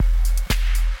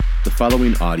The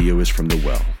following audio is from The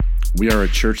Well. We are a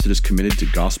church that is committed to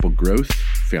gospel growth,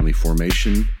 family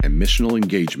formation, and missional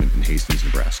engagement in Hastings,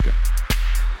 Nebraska.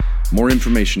 More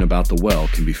information about The Well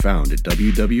can be found at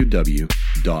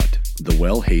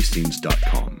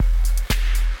www.thewellhastings.com.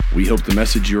 We hope the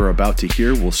message you are about to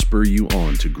hear will spur you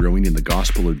on to growing in the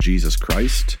gospel of Jesus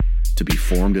Christ, to be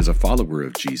formed as a follower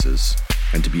of Jesus,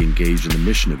 and to be engaged in the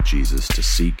mission of Jesus to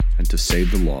seek and to save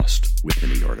the lost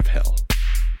within a yard of hell.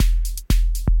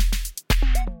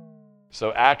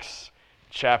 So Acts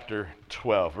chapter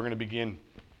 12, we're going to begin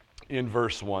in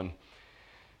verse 1. It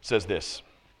says this.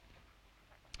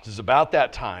 It says, about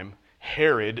that time,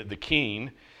 Herod the king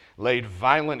laid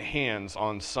violent hands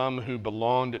on some who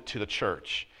belonged to the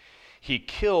church. He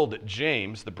killed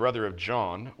James, the brother of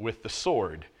John, with the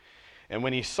sword. And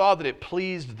when he saw that it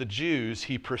pleased the Jews,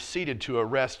 he proceeded to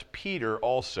arrest Peter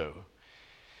also.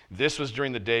 This was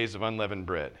during the days of unleavened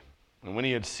bread. And when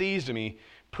he had seized him, he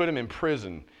put him in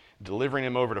prison, delivering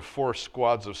him over to 4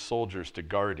 squads of soldiers to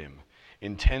guard him,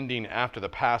 intending after the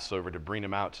Passover to bring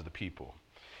him out to the people.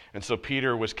 And so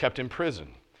Peter was kept in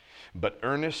prison, but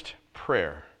earnest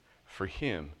prayer for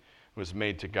him was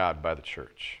made to God by the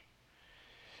church.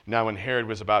 Now when Herod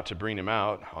was about to bring him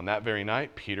out, on that very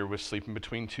night, Peter was sleeping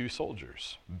between 2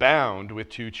 soldiers, bound with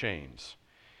 2 chains.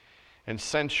 And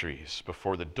sentries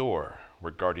before the door were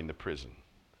guarding the prison.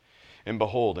 And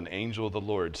behold, an angel of the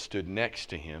Lord stood next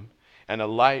to him, and a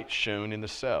light shone in the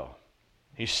cell.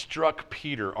 He struck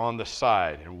Peter on the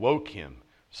side and woke him,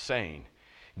 saying,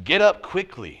 "Get up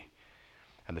quickly."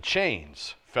 And the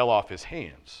chains fell off his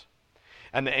hands.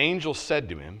 And the angel said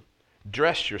to him,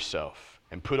 "Dress yourself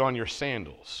and put on your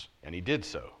sandals." And he did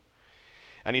so.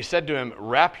 And he said to him,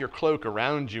 "Wrap your cloak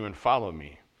around you and follow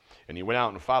me." And he went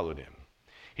out and followed him.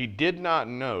 He did not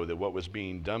know that what was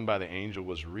being done by the angel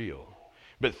was real,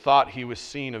 but thought he was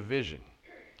seeing a vision.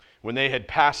 When they had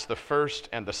passed the first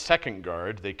and the second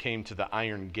guard, they came to the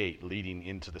iron gate leading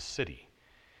into the city.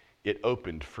 It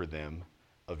opened for them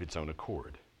of its own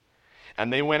accord.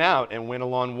 And they went out and went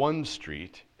along one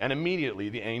street, and immediately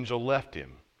the angel left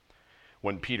him.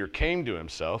 When Peter came to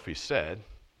himself, he said,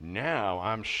 "Now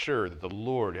I'm sure that the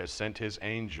Lord has sent his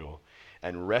angel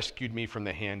and rescued me from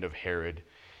the hand of Herod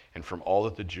and from all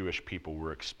that the Jewish people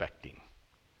were expecting."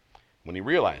 When he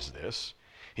realized this,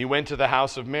 he went to the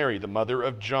house of Mary, the mother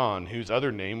of John, whose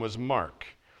other name was Mark,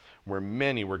 where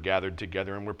many were gathered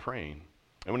together and were praying.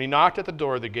 And when he knocked at the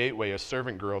door of the gateway, a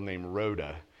servant girl named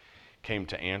Rhoda came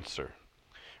to answer.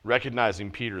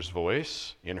 Recognizing Peter's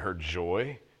voice, in her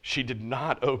joy, she did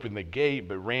not open the gate,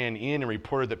 but ran in and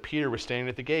reported that Peter was standing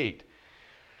at the gate.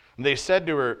 And they said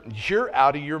to her, "You're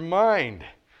out of your mind."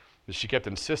 But she kept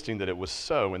insisting that it was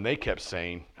so, and they kept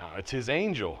saying, "Oh, it's his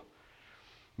angel."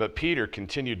 But Peter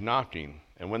continued knocking,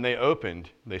 and when they opened,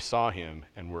 they saw him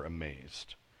and were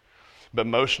amazed. But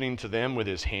motioning to them with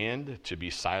his hand to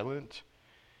be silent,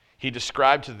 he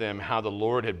described to them how the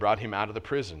Lord had brought him out of the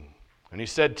prison. And he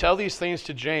said, "Tell these things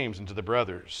to James and to the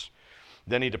brothers."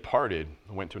 Then he departed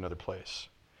and went to another place.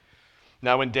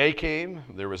 Now when day came,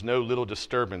 there was no little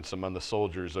disturbance among the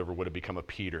soldiers over what had become of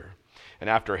Peter. And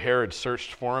after Herod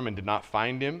searched for him and did not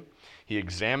find him, he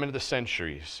examined the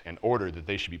sentries and ordered that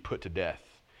they should be put to death.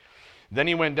 Then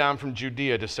he went down from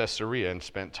Judea to Caesarea and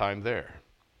spent time there.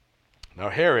 Now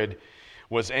Herod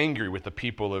was angry with the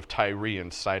people of Tyre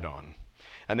and Sidon,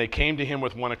 and they came to him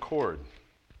with one accord.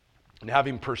 And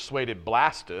having persuaded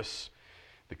Blastus,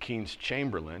 the king's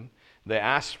chamberlain, they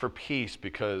asked for peace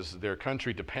because their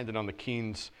country depended on the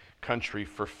king's country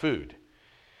for food.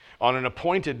 On an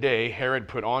appointed day, Herod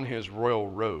put on his royal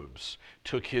robes,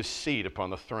 took his seat upon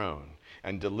the throne,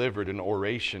 and delivered an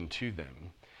oration to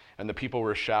them. And the people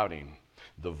were shouting,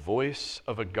 "The voice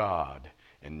of a God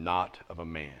and not of a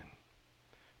man."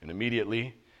 And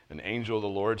immediately an angel of the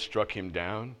Lord struck him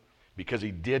down because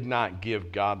he did not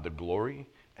give God the glory,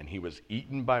 and he was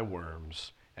eaten by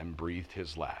worms and breathed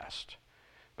his last.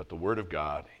 But the word of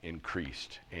God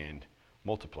increased and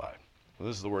multiplied. Well,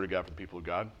 this is the word of God for the people of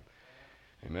God.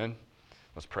 Amen.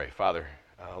 Let's pray. Father,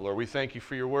 Lord, we thank you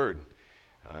for your word.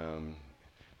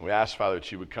 We ask, Father,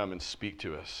 that you would come and speak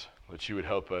to us, that you would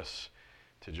help us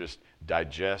to just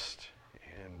digest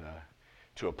and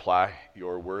to apply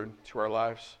your word to our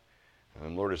lives.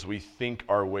 And Lord, as we think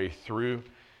our way through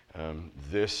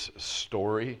this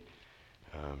story,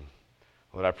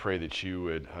 Lord, I pray that you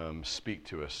would speak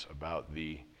to us about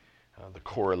the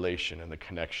correlation and the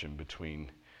connection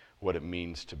between what it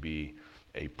means to be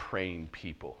a praying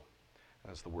people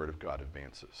as the word of God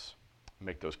advances.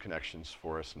 Make those connections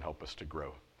for us and help us to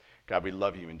grow. God, we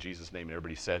love you in Jesus' name. And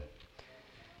everybody said,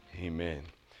 amen.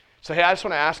 So, hey, I just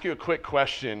want to ask you a quick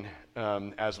question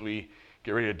as we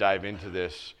get ready to dive into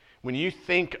this. When you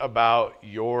think about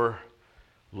your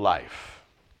life,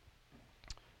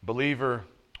 believer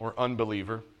or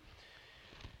unbeliever,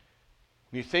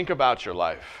 when you think about your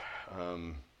life,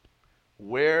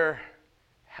 where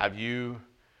have you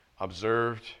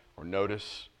observed or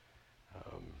noticed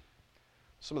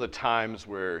some of the times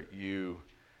where you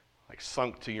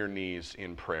sunk to your knees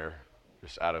in prayer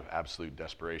just out of absolute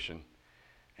desperation?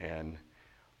 And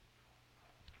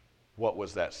what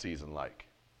was that season like?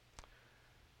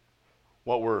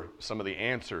 What were some of the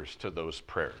answers to those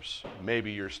prayers?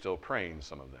 Maybe you're still praying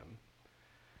some of them.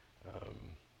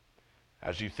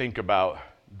 As you think about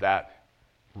that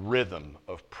rhythm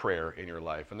of prayer in your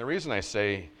life. And the reason I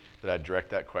say that I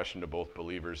direct that question to both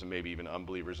believers and maybe even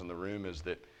unbelievers in the room is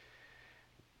that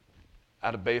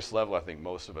at a base level, I think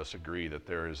most of us agree that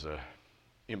there is an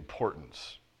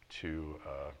importance to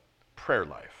prayer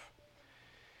life.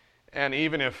 And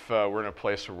even if we're in a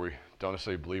place where we don't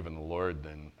necessarily believe in the Lord,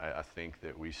 then I think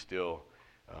that we still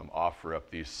offer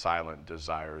up these silent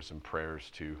desires and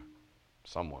prayers to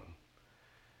someone.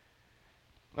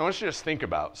 I want you to just think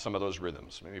about some of those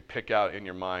rhythms. Maybe pick out in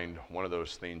your mind one of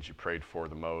those things you prayed for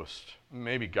the most.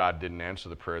 Maybe God didn't answer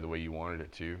the prayer the way you wanted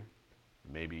it to.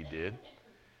 Maybe He did.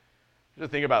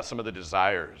 Just think about some of the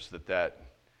desires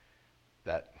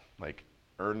that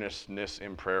earnestness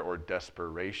in prayer or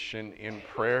desperation in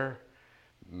prayer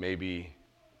maybe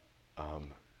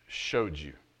showed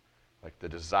you, the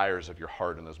desires of your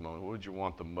heart in those moments. What would you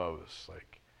want the most?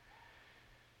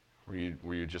 Were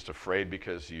you just afraid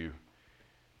because you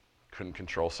couldn't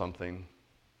control something?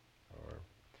 Or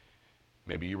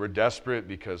maybe you were desperate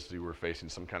because you were facing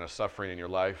some kind of suffering in your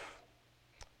life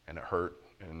and it hurt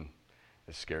and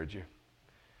it scared you.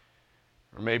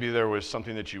 Or maybe there was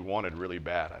something that you wanted really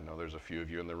bad. I know there's a few of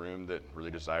you in the room that really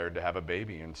desired to have a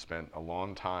baby and spent a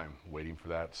long time waiting for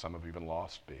that. Some have even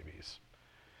lost babies.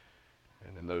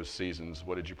 And in those seasons,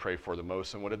 what did you pray for the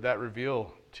most? And what did that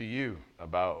reveal to you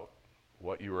about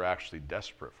what you were actually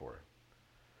desperate for?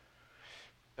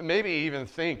 And maybe even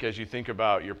think, as you think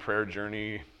about your prayer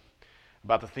journey,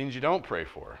 about the things you don't pray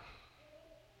for.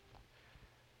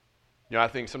 I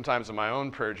think sometimes in my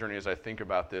own prayer journey, as I think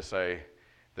about this,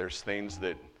 there's things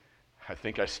that I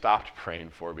think I stopped praying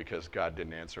for because God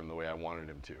didn't answer them the way I wanted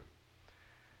Him to.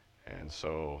 And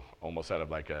so almost out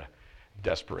of a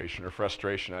desperation or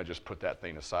frustration, I just put that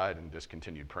thing aside and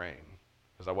discontinued praying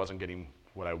because I wasn't getting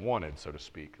what I wanted, so to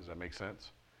speak. Does that make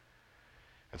sense?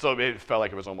 And so it felt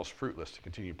like it was almost fruitless to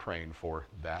continue praying for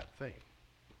that thing.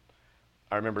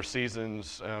 I remember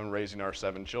seasons raising our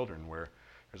 7 children where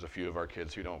there's a few of our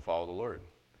kids who don't follow the Lord.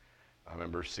 I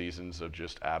remember seasons of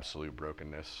just absolute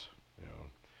brokenness,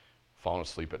 falling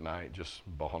asleep at night, just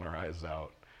bawling our eyes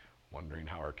out, wondering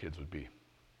how our kids would be.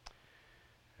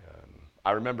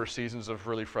 I remember seasons of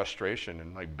really frustration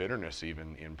and bitterness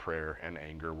even in prayer and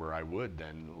anger where I would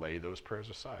then lay those prayers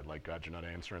aside. God, you're not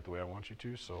answering it the way I want you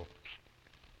to, so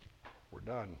we're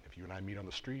done. If you and I meet on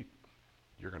the street,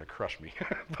 you're going to crush me.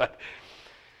 But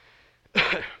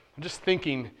I'm just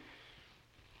thinking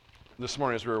this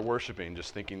morning as we were worshiping,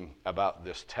 just thinking about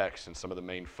this text and some of the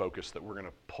main focus that we're going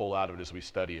to pull out of it as we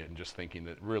study it, and just thinking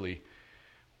that really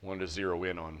wanted to zero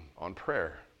in on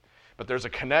prayer. But there's a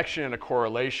connection and a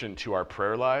correlation to our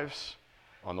prayer lives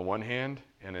on the one hand,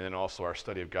 and then also our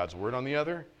study of God's Word on the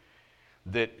other.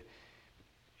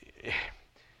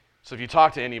 So if you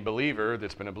talk to any believer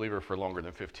that's been a believer for longer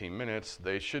than 15 minutes,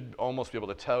 they should almost be able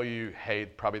to tell you, hey,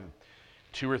 probably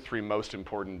 2 or 3 most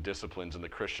important disciplines in the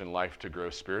Christian life to grow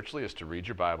spiritually is to read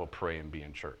your Bible, pray, and be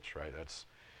in church, right? That's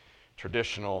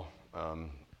traditional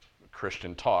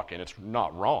Christian talk, and it's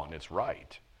not wrong, it's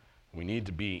right. We need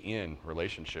to be in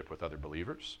relationship with other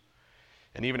believers.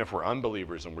 And even if we're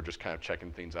unbelievers and we're just kind of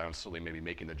checking things out and slowly maybe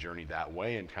making the journey that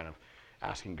way and kind of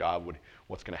asking God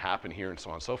what's going to happen here and so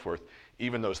on and so forth,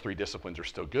 even those 3 disciplines are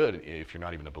still good if you're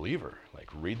not even a believer.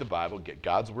 Read the Bible, get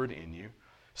God's Word in you,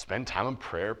 spend time in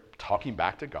prayer, talking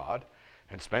back to God,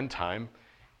 and spend time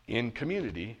in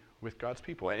community with God's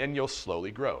people. And you'll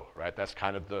slowly grow, right? That's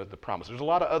kind of the promise. There's a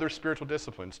lot of other spiritual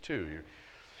disciplines too. Your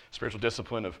spiritual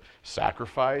discipline of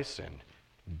sacrifice and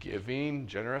giving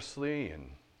generously and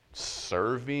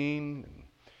serving. And,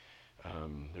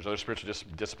 there's other spiritual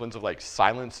disciplines of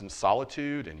silence and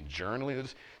solitude and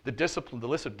journaling. The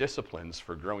list of disciplines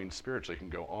for growing spiritually can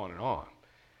go on and on.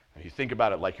 If you think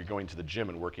about it like you're going to the gym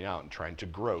and working out and trying to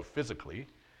grow physically,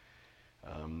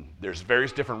 there's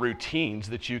various different routines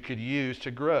that you could use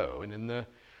to grow. And in the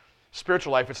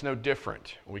spiritual life, it's no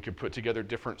different. We could put together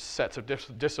different sets of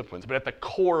disciplines. But at the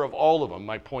core of all of them,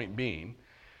 my point being,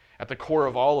 at the core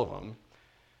of all of them,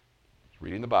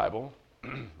 reading the Bible,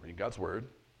 reading God's Word,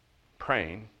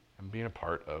 praying, and being a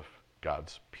part of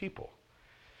God's people.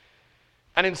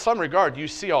 And in some regard, you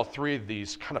see all three of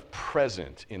these kind of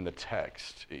present in the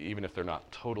text, even if they're not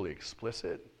totally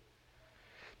explicit.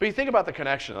 But you think about the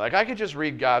connection. Like, I could just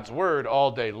read God's word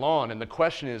all day long, and the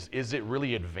question is it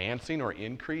really advancing or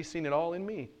increasing at all in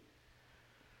me?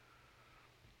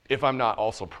 If I'm not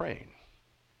also praying.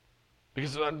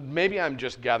 Because maybe I'm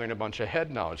just gathering a bunch of head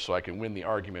knowledge so I can win the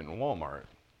argument in Walmart.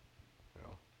 You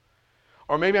know?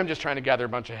 Or maybe I'm just trying to gather a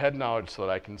bunch of head knowledge so that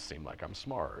I can seem like I'm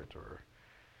smart, or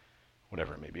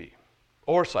whatever it may be.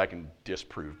 Or so I can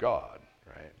disprove God,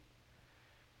 right?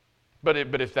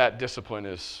 But if that discipline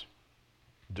is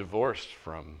divorced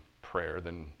from prayer,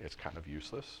 then it's kind of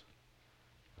useless.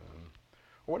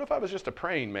 Or what if I was just a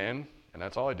praying man, and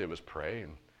that's all I did was pray,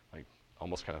 and like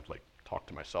almost kind of like talk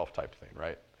to myself type thing,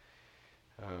 right?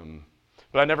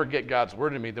 But I never get God's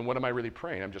word in me, then what am I really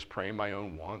praying? I'm just praying my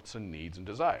own wants and needs and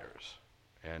desires.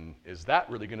 And is that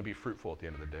really going to be fruitful at the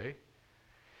end of the day?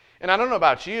 And I don't know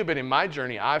about you, but in my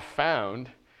journey, I've found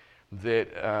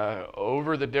that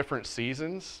over the different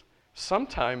seasons,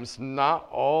 sometimes not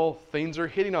all things are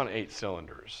hitting on 8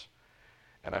 cylinders.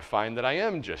 And I find that I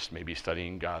am just maybe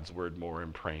studying God's word more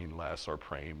and praying less, or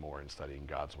praying more and studying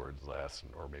God's word less,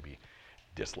 or maybe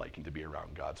disliking to be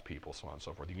around God's people, so on and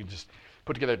so forth. You can just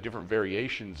put together different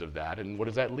variations of that, and what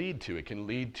does that lead to? It can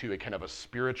lead to a kind of a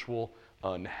spiritual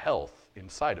unhealth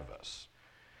inside of us.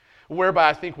 Whereby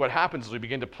I think what happens is we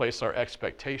begin to place our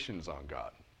expectations on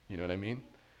God. You know what I mean?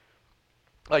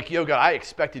 Like, yo, God, I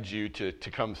expected you to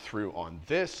come through on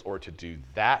this or to do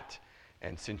that,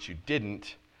 and since you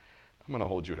didn't, I'm going to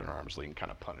hold you at an arm's length and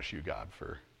kind of punish you, God,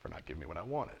 for not giving me what I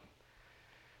wanted.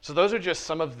 So those are just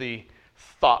some of the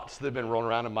thoughts that have been rolling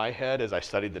around in my head as I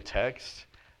studied the text.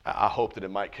 I hope that it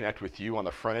might connect with you on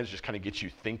the front edge, just kind of get you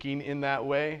thinking in that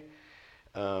way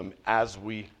as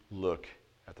we look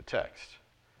at the text.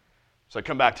 So I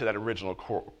come back to that original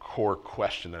core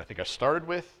question that I think I started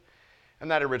with, and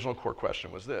that original core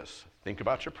question was this. Think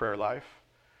about your prayer life.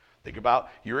 Think about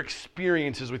your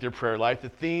experiences with your prayer life, the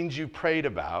things you prayed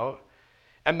about,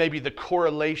 and maybe the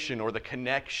correlation or the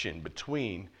connection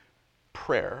between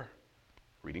prayer,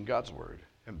 reading God's word,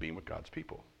 and being with God's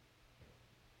people.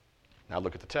 Now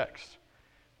look at the text.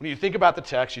 When you think about the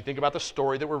text, you think about the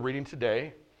story that we're reading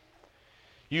today,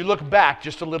 you look back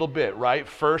just a little bit, right?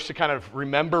 First, to kind of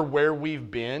remember where we've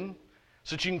been,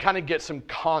 so that you can kind of get some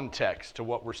context to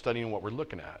what we're studying and what we're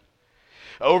looking at.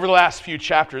 Over the last few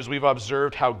chapters, we've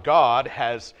observed how God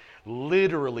has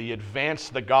literally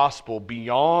advanced the gospel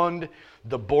beyond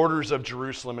the borders of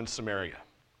Jerusalem and Samaria.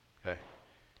 Okay?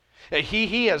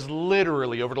 He has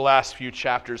literally, over the last few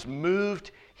chapters,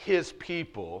 moved his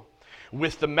people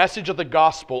with the message of the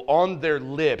gospel on their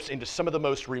lips into some of the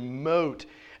most remote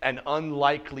and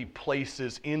unlikely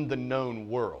places in the known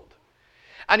world.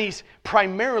 And he's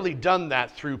primarily done that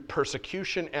through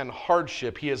persecution and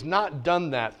hardship. He has not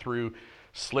done that through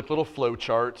slick little flow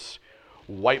charts,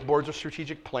 whiteboards of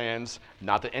strategic plans.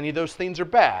 Not that any of those things are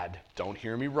bad. Don't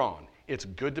hear me wrong. It's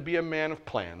good to be a man of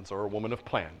plans or a woman of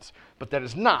plans. But that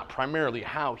is not primarily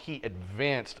how he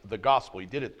advanced the gospel. He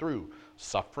did it through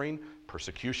suffering,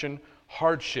 persecution,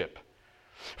 hardship.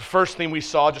 First thing we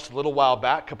saw just a little while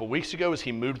back, a couple weeks ago, is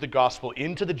he moved the gospel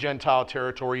into the Gentile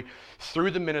territory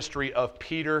through the ministry of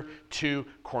Peter to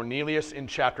Cornelius in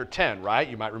chapter 10, right?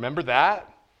 You might remember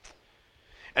that.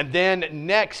 And then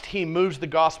next, he moves the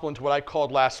gospel into what I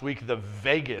called last week the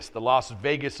Las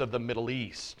Vegas of the Middle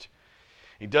East.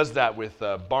 He does that with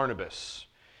Barnabas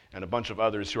and a bunch of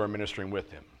others who are ministering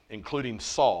with him, including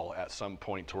Saul at some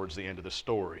point towards the end of the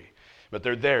story. But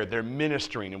they're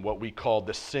ministering in what we call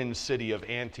the sin city of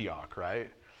Antioch, right?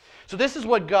 So this is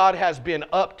what God has been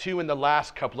up to in the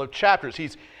last couple of chapters.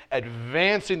 He's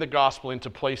advancing the gospel into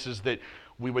places that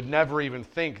we would never even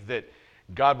think that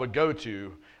God would go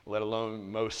to, let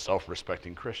alone most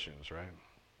self-respecting Christians, right?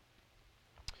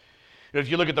 If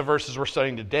you look at the verses we're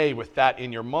studying today with that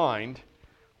in your mind,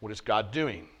 what is God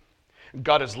doing?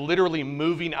 God is literally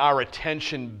moving our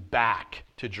attention back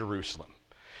to Jerusalem.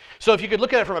 So if you could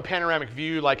look at it from a panoramic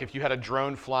view, like if you had a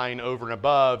drone flying over and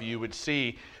above, you would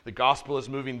see the gospel is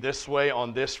moving this way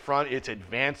on this front. It's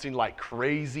advancing like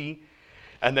crazy.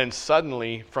 And then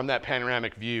suddenly, from that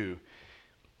panoramic view,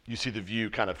 you see the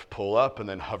view kind of pull up and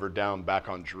then hover down back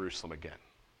on Jerusalem again.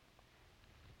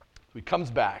 He comes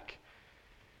back,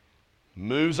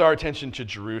 moves our attention to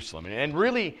Jerusalem. And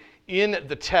really, in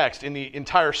the text, in the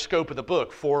entire scope of the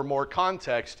book, for more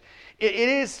context, it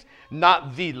is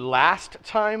not the last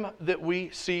time that we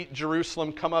see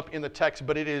Jerusalem come up in the text,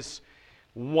 but it is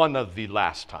one of the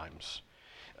last times.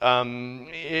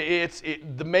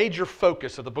 The major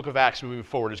focus of the book of Acts moving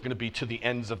forward is going to be to the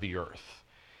ends of the earth.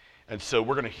 And so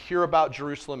we're going to hear about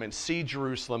Jerusalem and see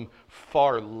Jerusalem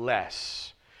far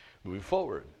less moving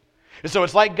forward. And so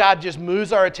it's like God just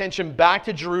moves our attention back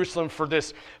to Jerusalem for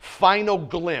this final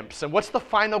glimpse. And what's the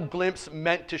final glimpse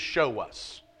meant to show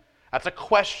us? That's a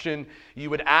question you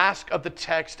would ask of the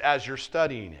text as you're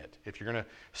studying it, if you're going to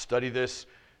study this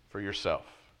for yourself.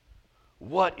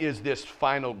 What is this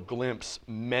final glimpse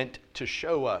meant to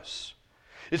show us?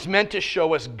 It's meant to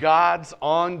show us God's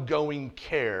ongoing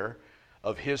care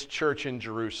of his church in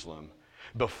Jerusalem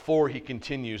before he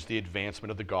continues the advancement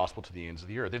of the gospel to the ends of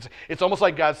the earth. It's almost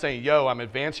like God saying, yo, I'm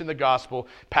advancing the gospel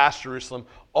past Jerusalem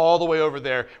all the way over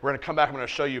there. We're going to come back. I'm going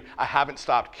to show you I haven't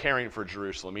stopped caring for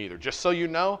Jerusalem either. Just so you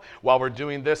know, while we're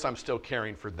doing this, I'm still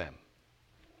caring for them.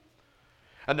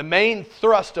 And the main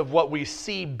thrust of what we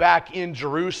see back in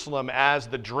Jerusalem as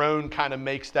the drone kind of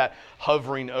makes that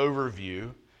hovering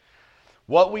overview,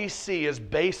 what we see is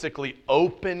basically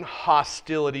open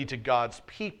hostility to God's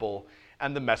people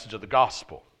and the message of the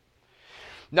gospel.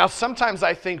 Now, sometimes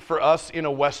I think for us in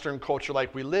a Western culture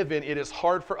like we live in, it is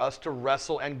hard for us to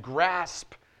wrestle and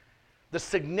grasp the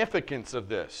significance of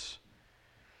this.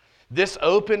 This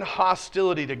open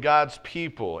hostility to God's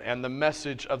people and the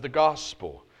message of the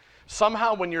gospel.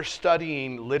 Somehow when you're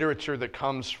studying literature that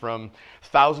comes from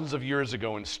thousands of years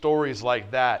ago and stories like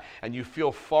that, and you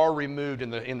feel far removed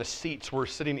in the seats we're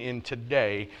sitting in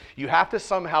today, you have to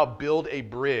somehow build a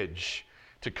bridge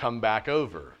to come back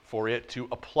over for it to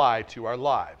apply to our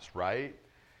lives, right?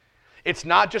 It's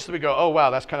not just that we go, oh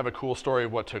wow, that's kind of a cool story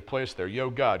of what took place there.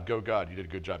 Yo God, go God, you did a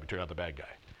good job, you turned out the bad guy.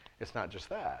 It's not just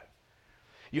that.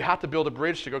 You have to build a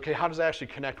bridge to go, okay, how does that actually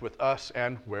connect with us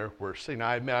and where we're sitting? Now,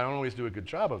 I admit I don't always do a good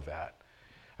job of that.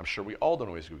 I'm sure we all don't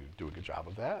always do a good job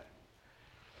of that.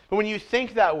 But when you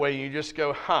think that way, you just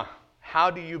go,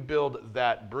 how do you build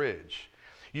that bridge?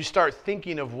 You start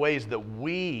thinking of ways that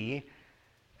we,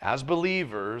 as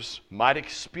believers, might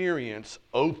experience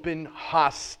open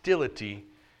hostility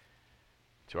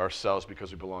to ourselves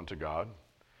because we belong to God,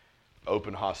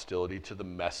 open hostility to the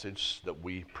message that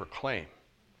we proclaim.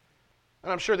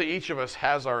 And I'm sure that each of us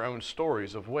has our own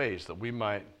stories of ways that we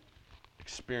might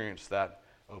experience that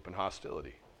open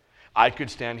hostility. I could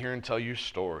stand here and tell you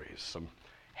stories, some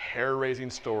hair-raising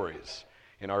stories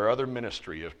in our other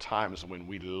ministry of times when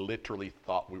we literally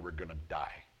thought we were going to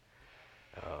die.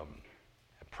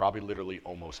 Probably literally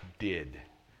almost did,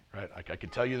 right? I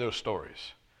could tell you those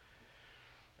stories.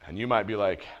 And you might be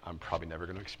like, I'm probably never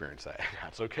going to experience that.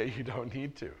 That's okay, you don't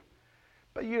need to.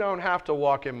 But you don't have to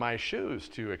walk in my shoes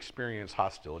to experience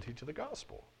hostility to the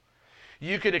gospel.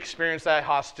 You could experience that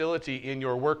hostility in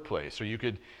your workplace, or you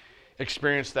could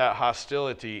experience that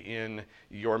hostility in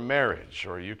your marriage,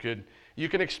 or you can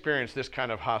experience this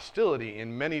kind of hostility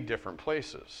in many different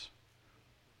places.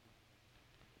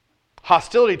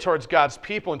 Hostility towards God's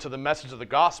people and to the message of the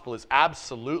gospel is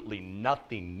absolutely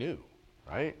nothing new,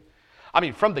 right? I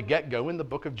mean, from the get-go in the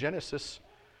book of Genesis,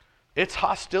 it's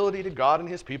hostility to God and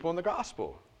his people in the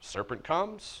gospel. Serpent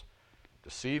comes,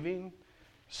 deceiving,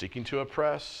 seeking to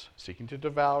oppress, seeking to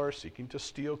devour, seeking to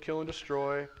steal, kill, and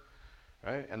destroy.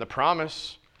 Right? And the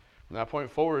promise from that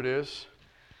point forward is,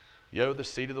 the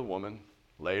seed of the woman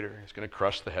later is going to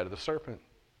crush the head of the serpent.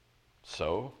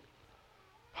 So,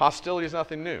 hostility is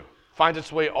nothing new. Finds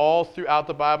its way all throughout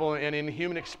the Bible, and in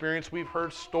human experience we've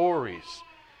heard stories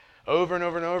over and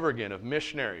over and over again of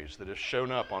missionaries that have shown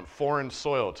up on foreign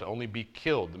soil to only be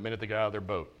killed the minute they got out of their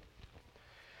boat.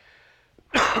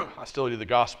 Hostility to the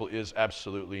gospel is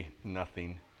absolutely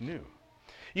nothing new.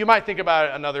 You might think about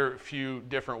it another few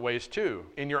different ways too.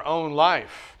 In your own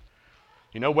life,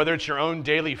 whether it's your own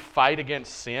daily fight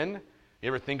against sin, you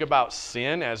ever think about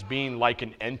sin as being like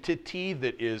an entity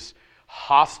that is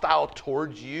hostile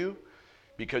towards you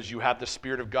because you have the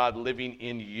Spirit of God living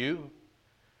in you?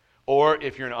 Or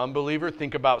if you're an unbeliever,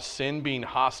 think about sin being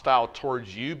hostile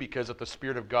towards you because if the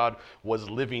Spirit of God was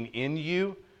living in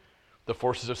you, the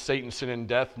forces of Satan, sin, and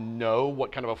death know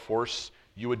what kind of a force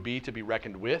you would be to be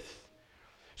reckoned with.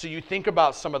 So you think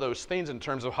about some of those things in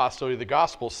terms of hostility to the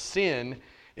gospel. Sin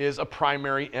is a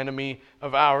primary enemy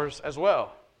of ours as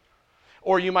well.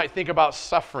 Or you might think about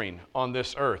suffering on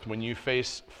this earth when you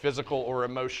face physical or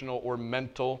emotional or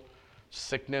mental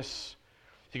sickness.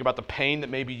 Think about the pain that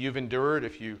maybe you've endured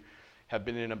if you have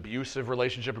been in an abusive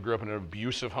relationship or grew up in an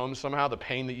abusive home somehow, the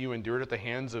pain that you endured at the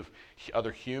hands of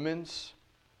other humans.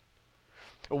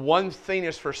 One thing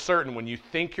is for certain, when you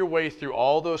think your way through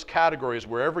all those categories,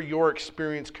 wherever your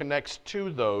experience connects to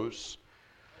those,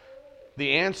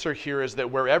 the answer here is that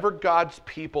wherever God's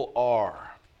people are,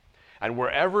 and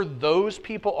wherever those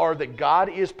people are that God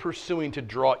is pursuing to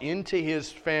draw into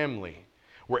his family,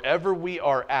 wherever we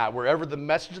are at, wherever the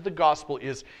message of the gospel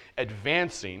is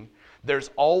advancing,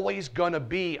 There's always going to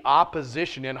be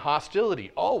opposition and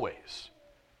hostility, always.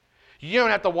 You don't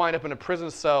have to wind up in a prison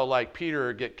cell like Peter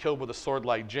or get killed with a sword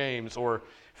like James or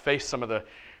face some of the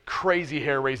crazy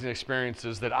hair-raising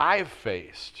experiences that I've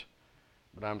faced.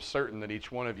 But I'm certain that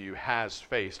each one of you has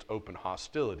faced open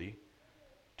hostility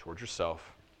towards yourself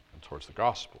and towards the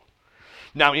gospel.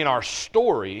 Now, in our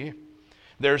story,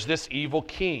 there's this evil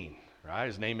king, right?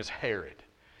 His name is Herod.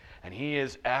 And he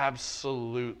is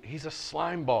he's a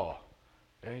slime ball.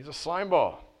 Okay? He's a slime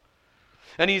ball.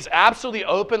 And he's absolutely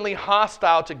openly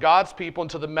hostile to God's people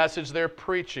and to the message they're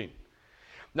preaching.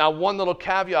 Now, one little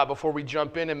caveat before we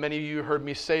jump in, and many of you heard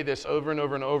me say this over and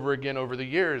over and over again over the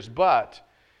years, but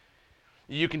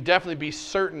you can definitely be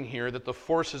certain here that the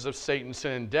forces of Satan,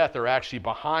 sin, and death are actually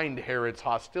behind Herod's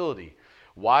hostility.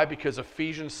 Why? Because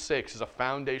Ephesians 6 is a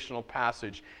foundational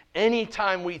passage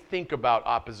anytime we think about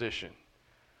opposition.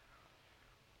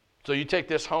 So you take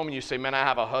this home and you say, man, I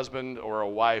have a husband or a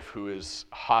wife who is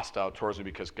hostile towards me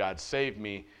because God saved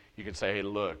me. You can say, hey,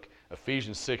 look,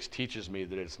 Ephesians 6 teaches me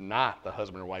that it's not the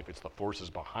husband or wife, it's the forces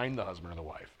behind the husband or the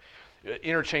wife.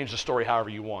 Interchange the story however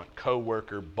you want.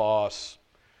 Co-worker, boss,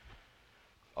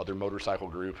 other motorcycle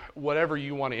group, whatever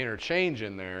you want to interchange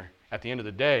in there. At the end of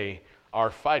the day,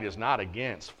 our fight is not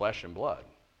against flesh and blood.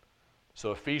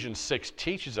 So Ephesians 6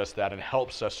 teaches us that and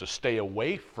helps us to stay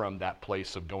away from that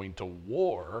place of going to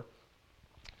war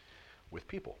with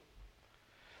people.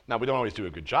 Now, we don't always do a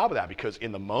good job of that because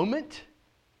in the moment,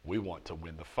 we want to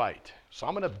win the fight. So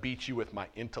I'm going to beat you with my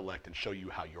intellect and show you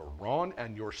how you're wrong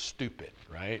and you're stupid,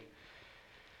 right?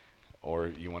 Or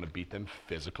you want to beat them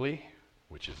physically,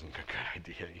 which isn't a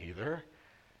good idea either.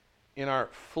 In our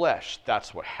flesh,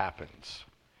 that's what happens.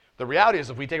 The reality is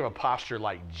if we take up a posture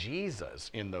like Jesus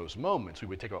in those moments, we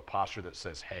would take up a posture that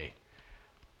says, hey,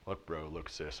 look, bro, look,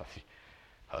 sis,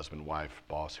 husband, wife,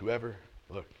 boss, whoever,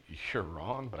 look, you're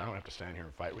wrong, but I don't have to stand here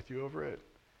and fight with you over it.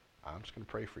 I'm just going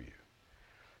to pray for you.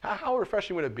 How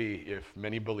refreshing would it be if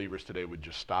many believers today would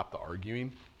just stop the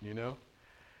arguing,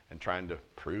 and trying to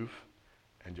prove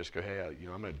and just go, hey,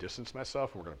 I'm going to distance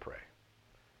myself and we're going to pray.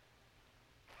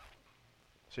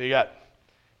 So you got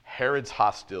Herod's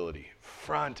hostility,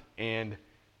 front and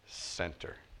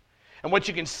center. And what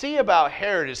you can see about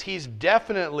Herod is he's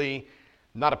definitely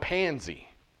not a pansy.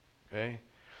 Okay?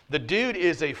 The dude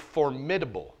is a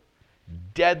formidable,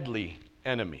 deadly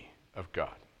enemy of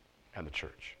God and the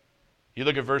church. You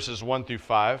look at verses 1 through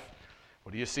 5.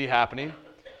 What do you see happening?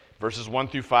 Verses 1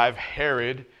 through 5,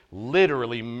 Herod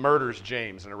literally murders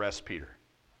James and arrests Peter.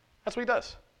 That's what he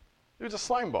does. He was a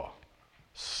slime ball,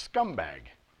 scumbag.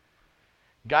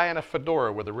 Guy in a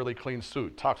fedora with a really clean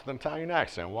suit, talks with an Italian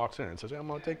accent, walks in and says, hey, I'm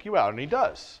going to take you out. And he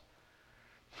does.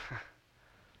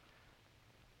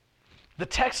 The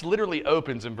text literally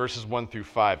opens in verses 1 through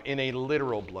 5 in a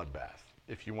literal bloodbath,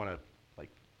 if you want to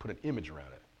put an image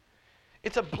around it.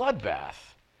 It's a bloodbath.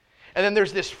 And then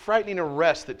there's this frightening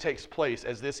arrest that takes place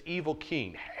as this evil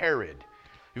king, Herod,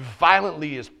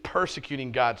 violently is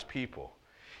persecuting God's people.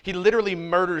 He literally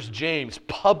murders James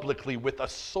publicly with a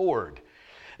sword.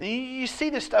 You see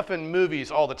this stuff in movies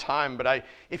all the time, but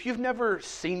if you've never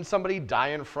seen somebody die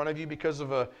in front of you because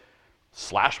of a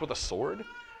slash with a sword,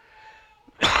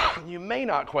 you may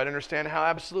not quite understand how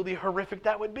absolutely horrific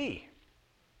that would be.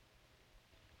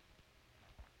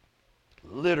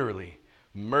 Literally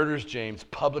murders James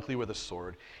publicly with a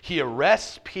sword. He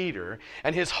arrests Peter,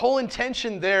 and his whole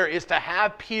intention there is to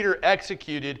have Peter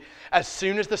executed as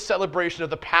soon as the celebration of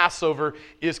the Passover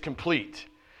is complete.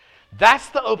 That's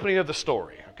the opening of the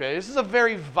story. Okay, this is a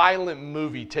very violent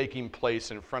movie taking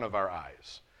place in front of our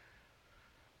eyes.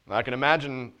 Now, I can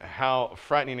imagine how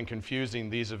frightening and confusing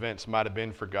these events might have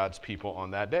been for God's people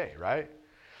on that day, right?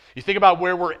 You think about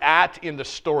where we're at in the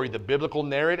story, the biblical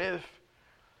narrative.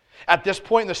 At this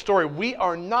point in the story, we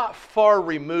are not far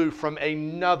removed from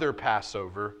another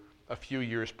Passover a few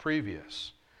years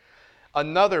previous.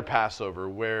 Another Passover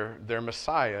where their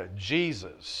Messiah,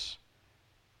 Jesus,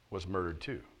 was murdered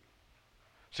too.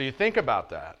 So you think about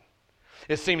that.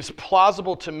 It seems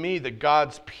plausible to me that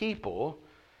God's people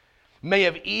may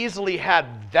have easily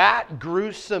had that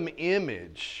gruesome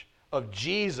image of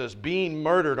Jesus being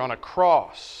murdered on a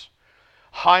cross,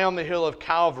 high on the hill of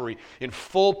Calvary, in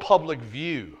full public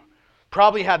view.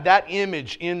 Probably had that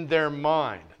image in their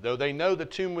mind, though they know the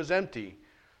tomb was empty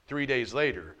 3 days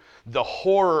later. The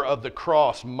horror of the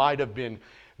cross might have been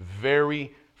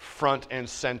very front and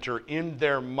center in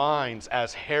their minds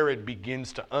as Herod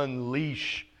begins to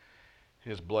unleash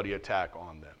his bloody attack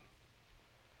on them.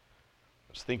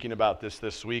 I was thinking about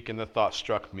this week, and the thought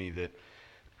struck me that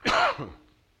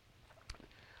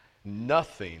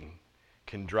nothing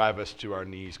can drive us to our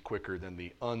knees quicker than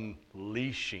the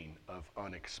unleashing of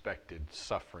unexpected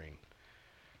suffering,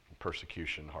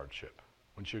 persecution, hardship.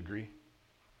 Wouldn't you agree?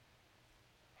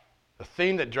 The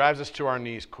thing that drives us to our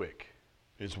knees quick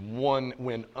is one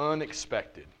when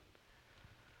unexpected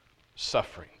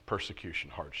suffering, persecution,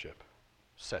 hardship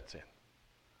sets in.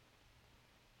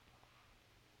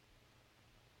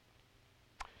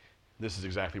 This is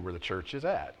exactly where the church is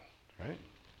at, right?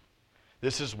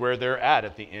 This is where they're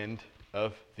at the end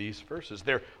of these verses.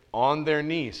 They're on their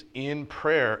knees in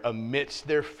prayer amidst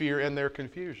their fear and their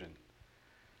confusion.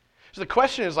 So the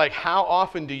question is, like, how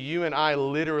often do you and I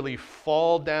literally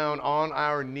fall down on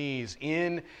our knees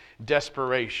in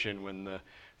desperation when the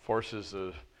forces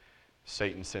of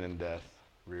Satan, sin, and death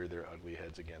rear their ugly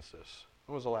heads against us?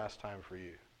 When was the last time for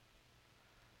you?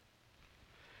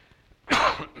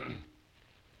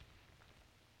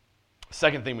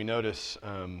 Second thing we notice,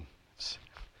 it's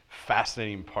a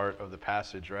fascinating part of the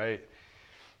passage, right?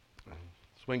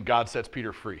 It's when God sets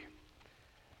Peter free.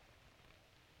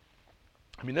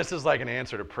 I mean, this is like an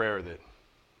answer to prayer that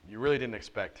you really didn't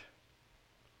expect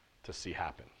to see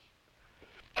happen.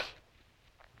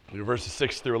 In verses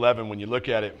 6 through 11, when you look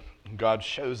at it, God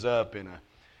shows up in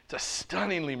it's a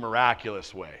stunningly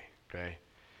miraculous way, okay?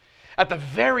 At the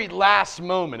very last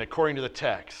moment, according to the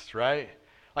text, right?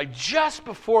 Like just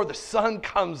before the sun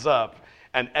comes up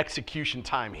and execution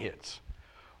time hits.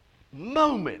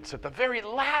 Moments, at the very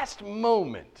last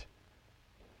moment,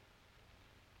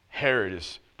 Herod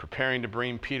is preparing to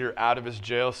bring Peter out of his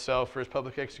jail cell for his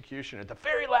public execution. At the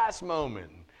very last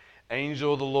moment,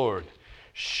 angel of the Lord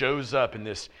shows up in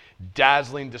this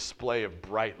dazzling display of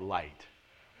bright light,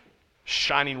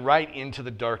 shining right into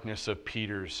the darkness of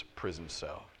Peter's prison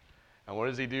cell. And what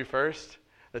does he do first?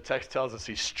 The text tells us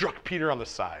he struck Peter on the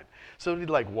side. So he'd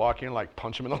like walk in, like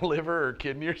punch him in the liver or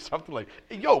kidney or something, like,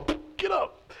 hey, yo, get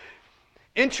up.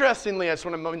 Interestingly, I just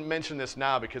want to mention this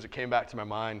now because it came back to my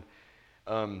mind.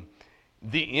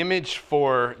 The image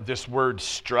for this word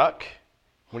struck,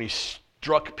 when he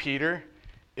struck Peter,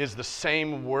 is the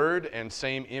same word and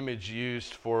same image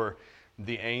used for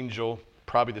the angel,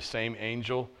 probably the same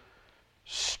angel,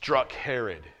 struck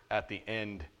Herod at the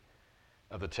end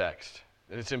of the text.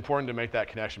 And it's important to make that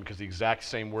connection because the exact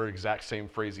same word, exact same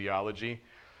phraseology.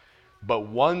 But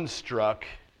one strike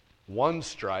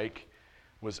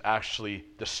was actually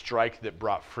the strike that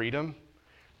brought freedom.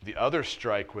 The other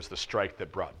strike was the strike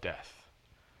that brought death.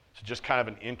 So just kind of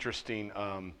an interesting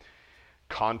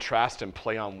contrast and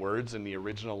play on words in the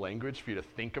original language for you to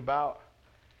think about.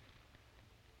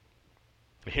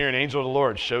 Here an angel of the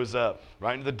Lord shows up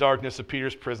right into the darkness of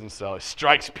Peter's prison cell. He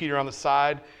strikes Peter on the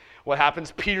side. What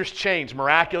happens? Peter's chains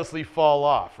miraculously fall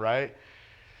off, right?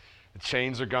 The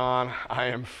chains are gone. I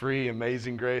am free.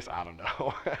 Amazing grace. I don't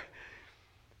know.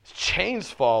 His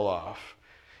chains fall off.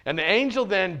 And the angel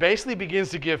then basically begins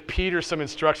to give Peter some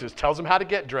instructions. Tells him how to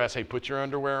get dressed. Hey, put your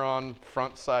underwear on,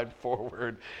 front, side,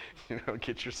 forward.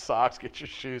 Get your socks, get your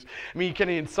shoes. I mean, you can,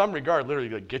 in some regard, literally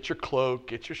like, get your cloak,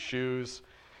 get your shoes.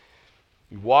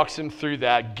 He walks him through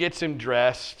that, gets him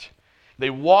dressed. They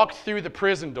walk through the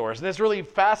prison doors. And it's really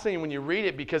fascinating when you read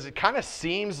it because it kind of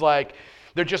seems like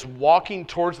they're just walking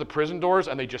towards the prison doors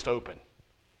and they just open.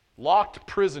 Locked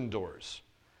prison doors.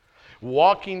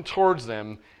 Walking towards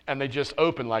them and they just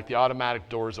open like the automatic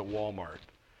doors at Walmart.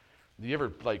 Have you ever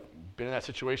been in that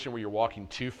situation where you're walking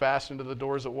too fast into the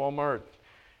doors at Walmart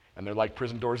and they're like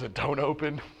prison doors that don't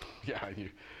open? Yeah,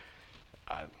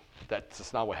 that's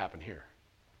just not what happened here.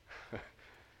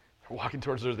 Walking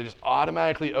towards the doors, they just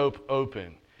automatically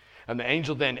open. And the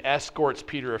angel then escorts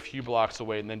Peter a few blocks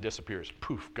away and then disappears.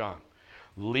 Poof, gone.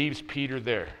 Leaves Peter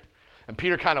there. And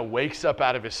Peter kind of wakes up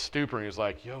out of his stupor and he's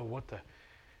like, yo, what the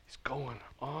is going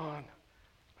on?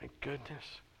 My goodness.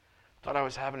 Thought I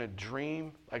was having a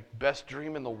dream, like best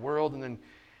dream in the world. And then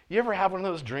you ever have one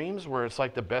of those dreams where it's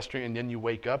like the best dream and then you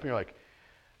wake up and you're like,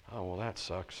 oh, well, that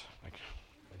sucks. Like,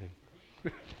 I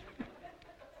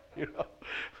didn't.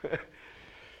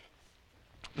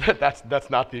 That's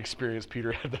not the experience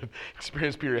Peter had. The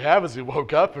experience Peter had was he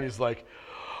woke up and he's like,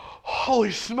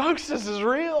 holy smokes, this is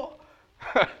real.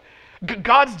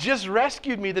 God's just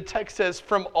rescued me, the text says,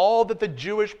 from all that the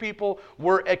Jewish people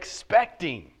were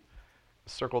expecting.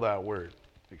 Circle that word,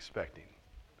 expecting.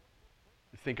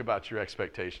 Think about your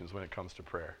expectations when it comes to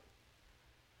prayer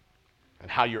and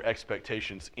how your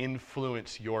expectations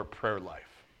influence your prayer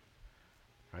life.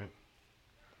 Right?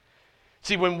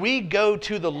 See, when we go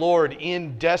to the Lord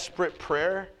in desperate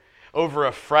prayer over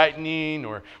a frightening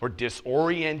or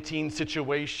disorienting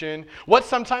situation, what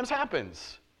sometimes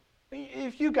happens?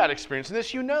 If you got experience in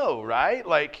this, you know, right?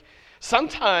 Like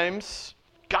sometimes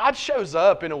God shows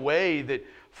up in a way that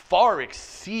far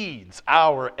exceeds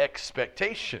our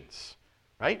expectations,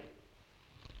 right?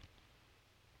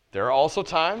 There are also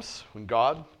times when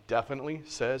God definitely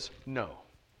says no.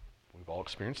 We've all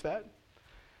experienced that.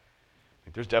 I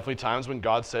think there's definitely times when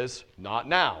God says, not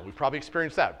now. We've probably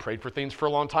experienced that. Prayed for things for a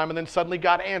long time, and then suddenly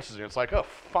God answers it. It's like, oh,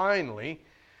 finally,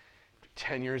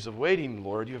 10 years of waiting,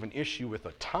 Lord, you have an issue with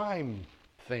a time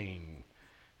thing.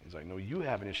 He's like, no, you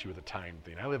have an issue with a time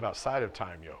thing. I live outside of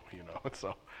time,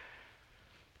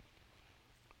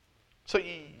 So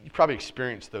you probably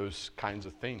experienced those kinds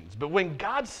of things. But when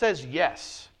God says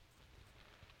yes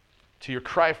to your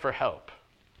cry for help,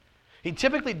 he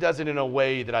typically does it in a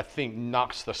way that I think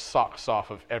knocks the socks off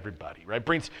of everybody, right?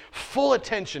 Brings full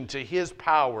attention to his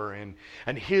power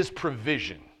and his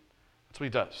provision. That's what he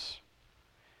does.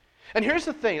 And here's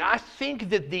the thing. I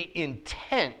think that the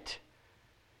intent,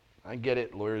 I get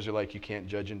it, lawyers are like, you can't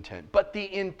judge intent. But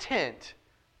the intent,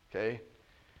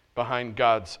 behind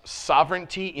God's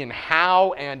sovereignty in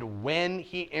how and when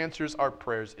he answers our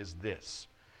prayers is this.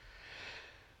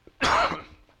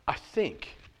 I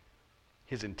think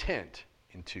his intent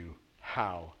into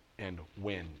how and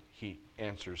when he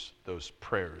answers those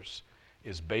prayers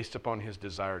is based upon his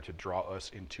desire to draw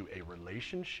us into a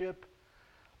relationship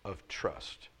of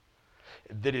trust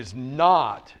that is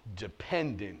not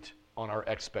dependent on our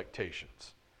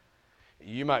expectations.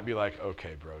 You might be like,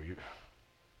 okay, bro, you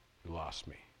lost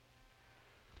me.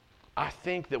 I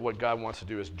think that what God wants to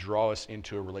do is draw us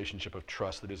into a relationship of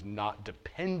trust that is not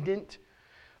dependent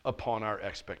upon our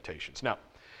expectations. Now,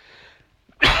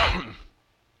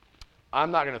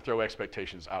 I'm not going to throw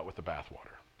expectations out with the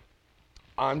bathwater.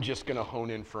 I'm just going to hone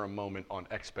in for a moment on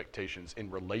expectations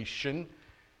in relation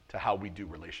to how we do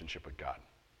relationship with God.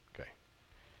 Okay.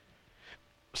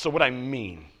 So what I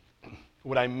mean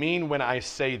when I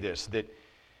say this, that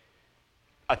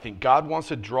I think God wants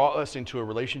to draw us into a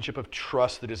relationship of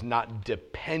trust that is not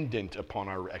dependent upon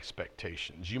our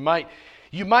expectations. You might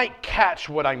catch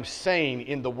what I'm saying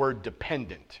in the word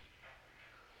dependent.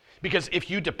 Because if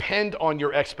you depend on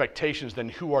your expectations, then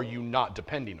who are you not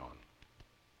depending on?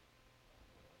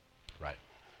 Right.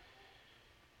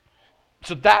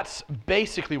 So that's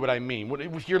basically what I mean.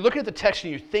 If you're looking at the text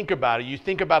and you think about it, you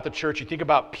think about the church, you think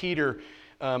about Peter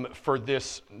for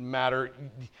this matter,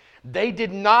 they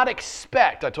did not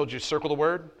expect, I told you to circle the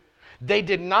word, they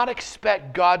did not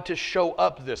expect God to show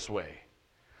up this way.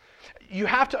 You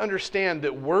have to understand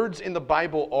that words in the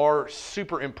Bible are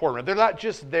super important. They're not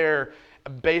just there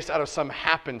based out of some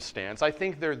happenstance. I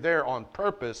think they're there on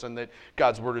purpose, and that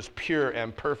God's word is pure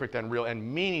and perfect and real and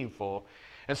meaningful.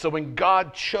 And so when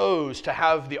God chose to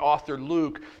have the author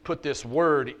Luke put this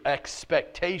word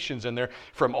expectations in there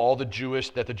from all the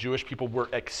Jewish people were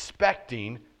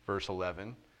expecting, verse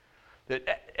 11,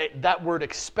 that word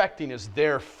expecting is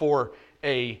there for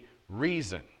a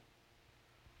reason.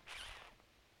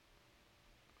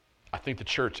 I think the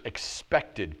church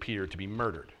expected Peter to be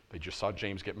murdered. They just saw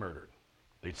James get murdered.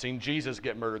 They'd seen Jesus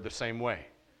get murdered the same way,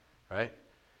 right?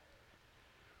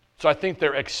 So I think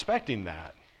they're expecting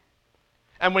that.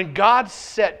 And when God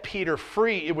set Peter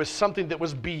free, it was something that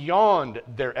was beyond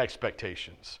their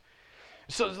expectations.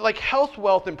 So like health,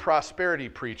 wealth, and prosperity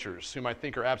preachers, whom I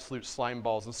think are absolute slime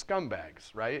balls and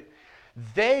scumbags, right?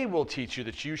 They will teach you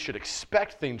that you should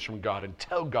expect things from God and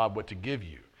tell God what to give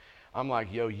you. I'm like,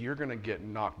 you're going to get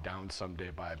knocked down someday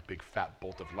by a big fat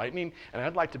bolt of lightning, and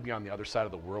I'd like to be on the other side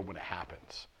of the world when it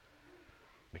happens.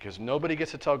 Because nobody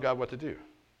gets to tell God what to do.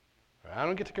 I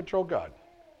don't get to control God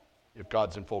if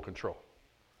God's in full control.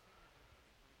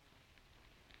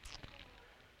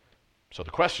 So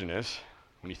the question is,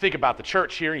 when you think about the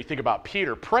church here and you think about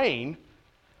Peter praying,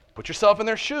 put yourself in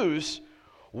their shoes,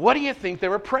 what do you think they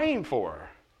were praying for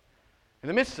in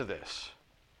the midst of this?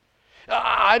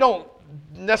 I don't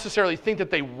necessarily think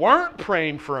that they weren't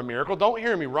praying for a miracle. Don't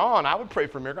hear me wrong. I would pray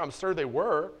for a miracle. I'm sure they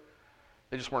were.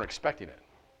 They just weren't expecting it.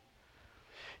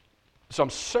 So I'm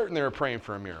certain they were praying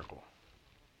for a miracle.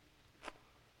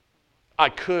 I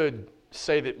could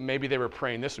say that maybe they were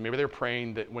praying this, or maybe they were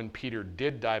praying that when Peter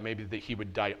did die, maybe that he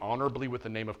would die honorably with the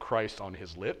name of Christ on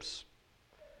his lips.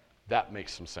 That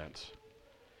makes some sense.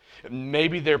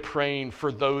 Maybe they're praying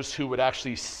for those who would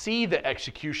actually see the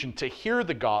execution to hear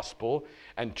the gospel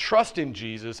and trust in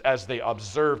Jesus as they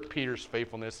observed Peter's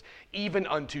faithfulness even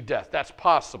unto death. That's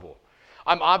possible.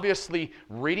 I'm obviously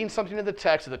reading something in the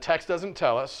text that the text doesn't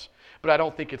tell us, but I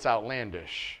don't think it's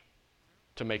outlandish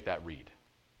to make that read.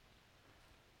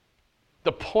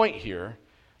 The point here,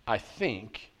 I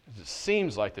think, is it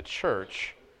seems like the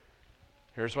church,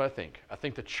 here's what I think. I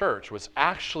think the church was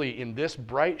actually in this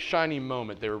bright, shining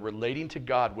moment, they were relating to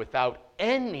God without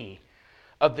any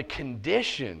of the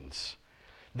conditions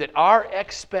that our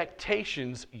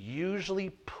expectations usually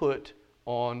put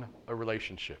on a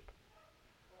relationship.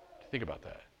 Think about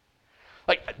that.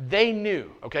 Like, they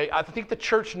knew, okay? I think the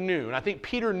church knew, and I think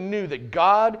Peter knew that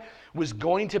God was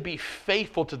going to be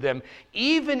faithful to them,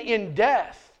 even in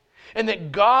death, and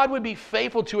that God would be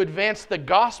faithful to advance the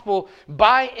gospel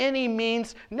by any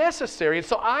means necessary. And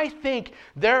so I think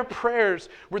their prayers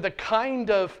were the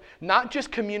kind of, not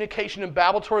just communication and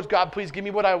babble towards God, please give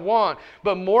me what I want,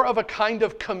 but more of a kind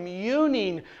of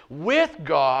communing with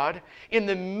God in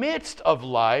the midst of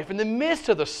life, in the midst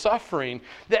of the suffering,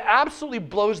 that absolutely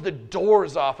blows the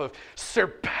doors off of,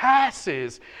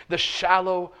 surpasses the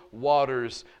shallow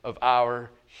waters of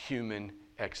our human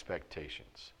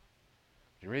expectations.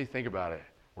 You really think about it,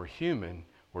 we're human,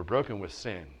 we're broken with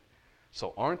sin.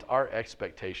 So aren't our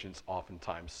expectations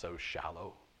oftentimes so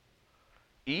shallow?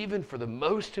 Even for the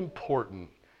most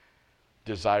important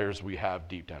desires we have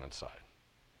deep down inside.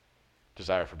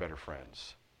 Desire for better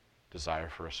friends, desire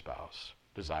for a spouse,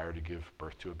 desire to give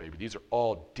birth to a baby. These are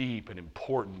all deep and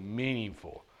important,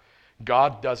 meaningful.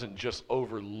 God doesn't just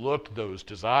overlook those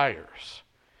desires.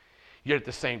 Yet at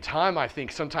the same time, I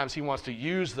think sometimes he wants to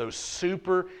use those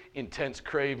super intense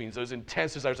cravings, those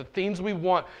intense desires, the things we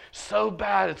want so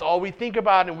bad, it's all we think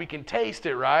about and we can taste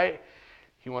it, right?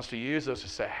 He wants to use those to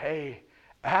say, hey,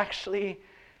 actually,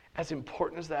 as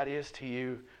important as that is to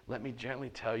you, let me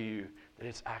gently tell you that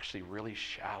it's actually really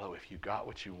shallow if you got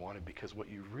what you wanted, because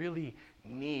what you really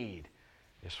need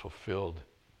is fulfilled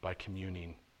by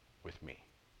communing with me.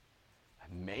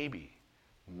 And maybe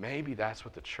that's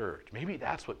what the church, maybe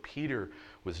that's what Peter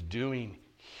was doing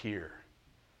here.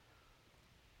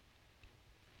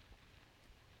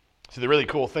 See, the really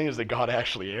cool thing is that God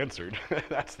actually answered.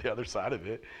 That's the other side of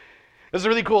it. This is the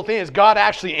really cool thing is God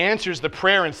actually answers the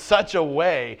prayer in such a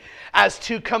way as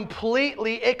to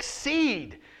completely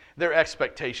exceed their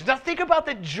expectations. Now think about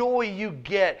the joy you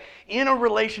get in a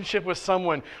relationship with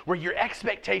someone where your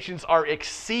expectations are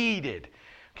exceeded.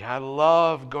 Okay, I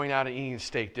love going out and eating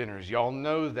steak dinners. Y'all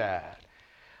know that.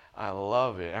 I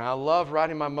love it. And I love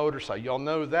riding my motorcycle. Y'all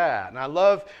know that. And I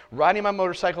love riding my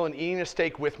motorcycle and eating a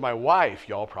steak with my wife.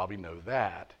 Y'all probably know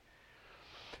that.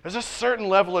 There's a certain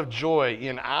level of joy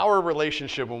in our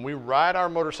relationship when we ride our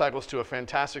motorcycles to a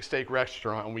fantastic steak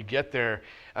restaurant and we get there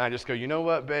and I just go, you know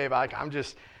what, babe, I'm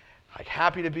just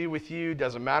happy to be with you.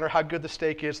 Doesn't matter how good the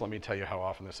steak is. Let me tell you how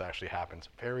often this actually happens.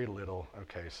 Very little.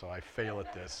 Okay, so I fail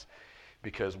at this.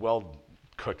 Because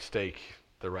well-cooked steak,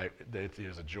 it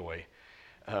is a joy.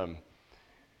 But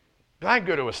I can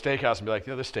go to a steakhouse and be like,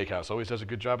 this steakhouse always does a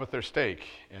good job with their steak.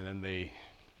 And then they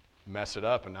mess it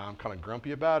up, and now I'm kind of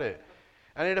grumpy about it.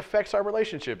 And it affects our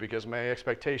relationship because my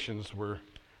expectations were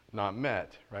not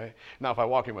met, right? Now, if I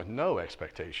walk in with no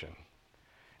expectation,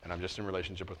 and I'm just in a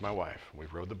relationship with my wife,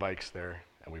 we've rode the bikes there,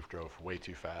 and we've drove way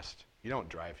too fast. You don't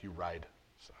drive, you ride.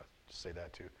 So I'll just say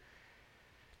that too.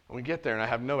 When we get there and I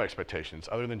have no expectations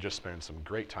other than just spending some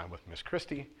great time with Miss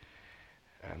Christie,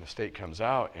 and the steak comes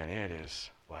out and it is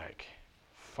like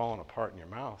falling apart in your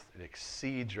mouth. It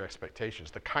exceeds your expectations.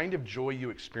 The kind of joy you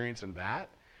experience in that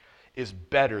is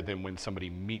better than when somebody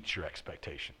meets your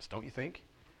expectations, don't you think?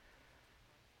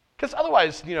 Because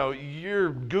otherwise, your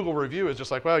Google review is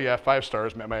just like, well, yeah, 5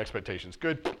 stars, met my expectations.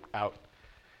 Good, out.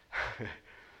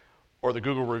 Or the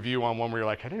Google review on one where you're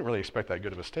like, I didn't really expect that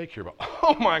good of a steak here, but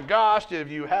oh my gosh,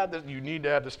 if you had this, you need to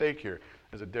have the steak here.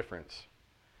 There's a difference.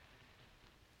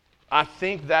 I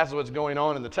think that's what's going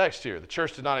on in the text here. The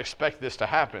church did not expect this to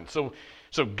happen. So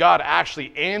God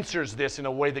actually answers this in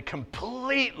a way that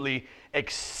completely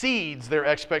exceeds their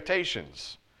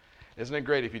expectations. Isn't it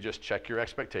great if you just check your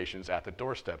expectations at the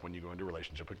doorstep when you go into a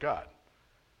relationship with God?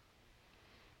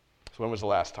 So when was the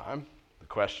last time? The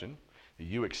question.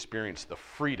 You experienced the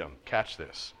freedom. Catch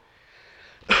this.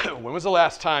 When was the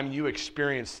last time you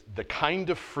experienced the kind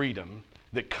of freedom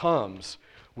that comes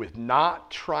with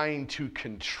not trying to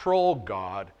control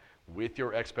God with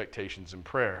your expectations in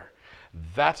prayer?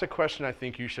 That's a question I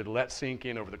think you should let sink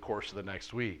in over the course of the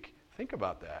next week. Think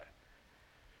about that.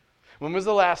 When was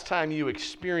the last time you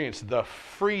experienced the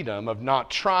freedom of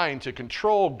not trying to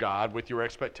control God with your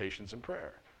expectations in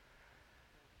prayer?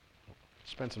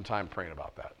 Spend some time praying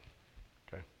about that.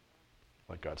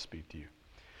 Let God speak to you.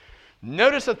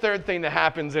 Notice the third thing that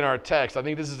happens in our text. I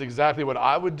think this is exactly what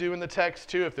I would do in the text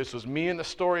too. If this was me in the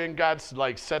story and God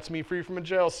sets me free from a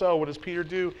jail cell, what does Peter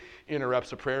do?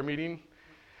 Interrupts a prayer meeting.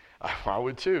 I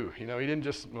would too. He didn't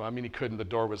just, he couldn't, the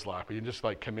door was locked, but he didn't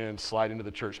just come in, slide into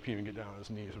the church pew and get down on his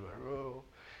knees.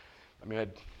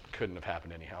 It couldn't have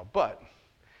happened anyhow. But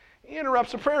he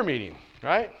interrupts a prayer meeting,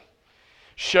 right?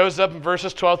 Shows up in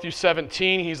verses 12 through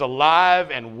 17. He's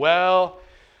alive and well.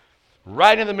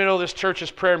 right in the middle of this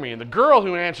church's prayer meeting. The girl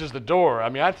who answers the door, I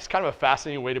mean, that's kind of a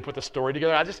fascinating way to put the story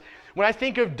together. When I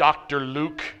think of Dr.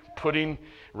 Luke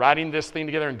writing this thing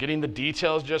together and getting the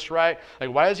details just right,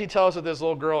 like, why does he tell us that this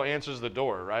little girl answers the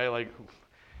door, right? Like,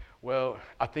 well,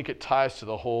 I think it ties to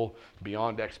the whole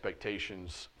beyond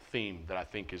expectations theme that I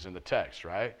think is in the text,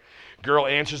 right? Girl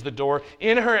answers the door.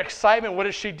 In her excitement, what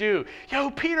does she do?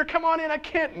 Yo, Peter, come on in. I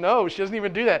can't. No, she doesn't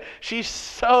even do that. She's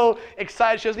so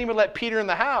excited, she doesn't even let Peter in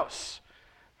the house.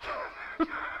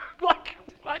 Like,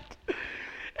 what?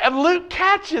 And Luke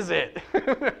catches it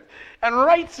and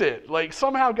writes it. Like,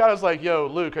 somehow God is like, yo,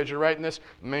 Luke, as you're writing this,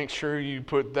 make sure you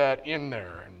put that in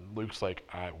there. And Luke's like,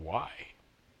 why?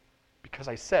 Because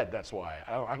I said that's why.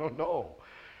 I don't know.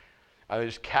 It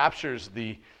just captures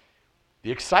the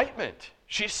excitement.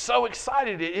 She's so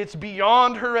excited. It's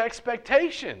beyond her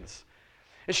expectations.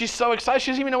 And she's so excited,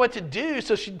 she doesn't even know what to do,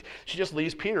 so she just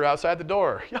leaves Peter outside the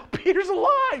door. Yo, Peter's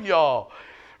alive, y'all.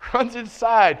 Runs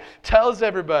inside, tells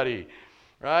everybody,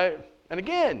 right? And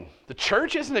again, the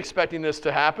church isn't expecting this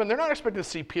to happen. They're not expecting to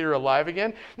see Peter alive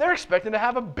again. They're expecting to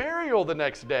have a burial the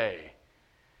next day.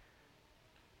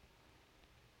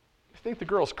 You think the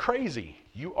girl's crazy.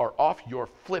 You are off your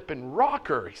flippin'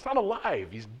 rocker. He's not alive.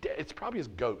 He's dead. It's probably his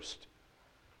ghost.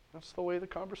 That's the way the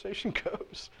conversation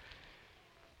goes.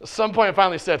 At some point, it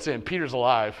finally sets in. Peter's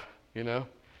alive, you know.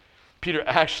 Peter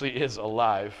actually is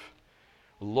alive.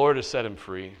 The Lord has set him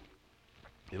free.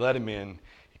 He let him in.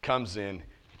 He comes in.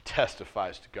 He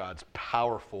testifies to God's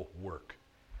powerful work.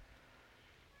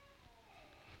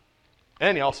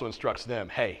 And he also instructs them,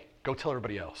 hey, go tell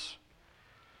everybody else.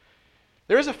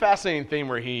 There is a fascinating thing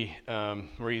where he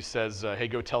says, hey,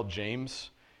 go tell James.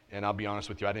 And I'll be honest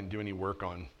with you, I didn't do any work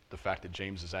on the fact that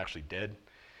James is actually dead.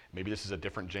 Maybe this is a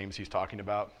different James he's talking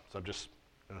about. So I'm just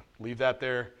going to leave that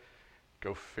there.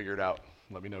 Go figure it out.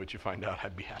 Let me know what you find out.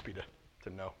 I'd be happy to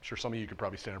know. I'm sure some of you could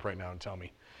probably stand up right now and tell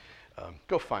me.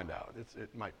 Go find out.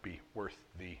 It might be worth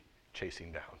the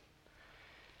chasing down.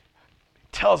 He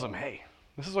tells them, hey,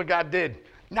 this is what God did.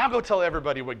 Now go tell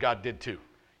everybody what God did too.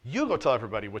 You go tell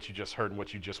everybody what you just heard and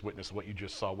what you just witnessed, what you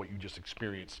just saw, what you just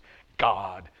experienced.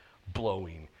 God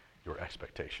blowing your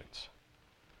expectations.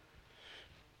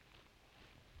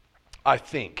 I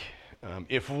think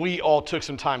if we all took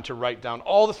some time to write down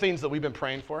all the things that we've been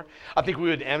praying for, I think we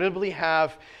would inevitably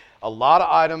have a lot of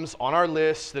items on our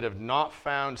list that have not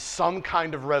found some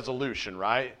kind of resolution,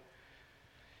 right?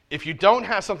 If you don't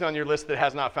have something on your list that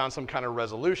has not found some kind of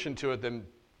resolution to it, then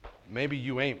maybe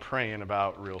you ain't praying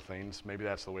about real things. Maybe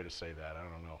that's the way to say that. I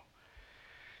don't know.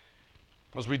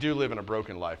 Because we do live in a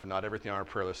broken life, and not everything on our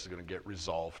prayer list is going to get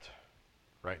resolved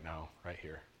right now, right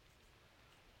here.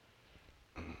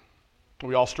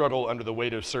 We all struggle under the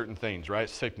weight of certain things, right?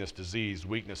 Sickness, disease,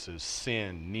 weaknesses,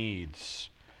 sin, needs,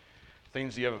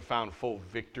 things you haven't found full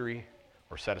victory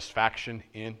or satisfaction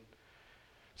in.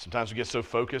 Sometimes we get so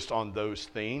focused on those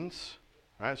things,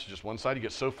 right? So just one side, you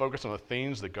get so focused on the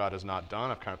things that God has not done.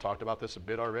 I've kind of talked about this a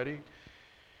bit already.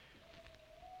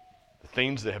 The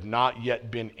things that have not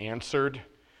yet been answered.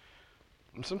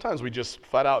 And sometimes we just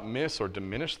flat out miss or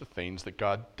diminish the things that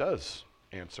God does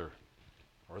answer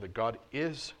or that God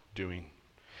is doing.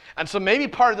 And so maybe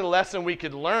part of the lesson we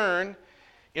could learn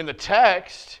in the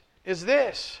text is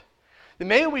this. That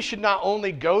maybe we should not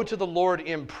only go to the Lord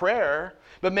in prayer,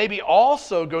 but maybe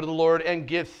also go to the Lord and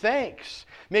give thanks.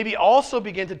 Maybe also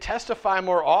begin to testify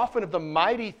more often of the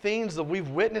mighty things that we've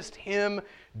witnessed Him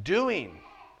doing.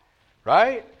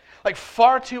 Right? Like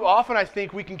far too often, I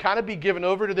think we can kind of be given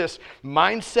over to this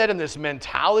mindset and this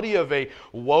mentality of a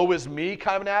woe is me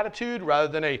kind of an attitude rather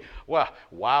than a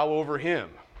wow over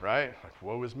him, right? Like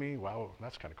woe is me, wow,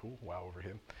 that's kind of cool, wow over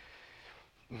him.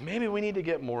 Maybe we need to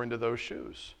get more into those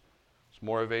shoes. It's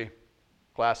more of a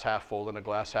glass half full than a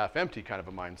glass half empty kind of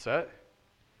a mindset.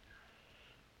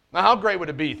 Now, how great would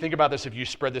it be? Think about this if you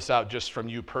spread this out just from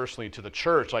you personally to the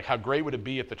church. Like how great would it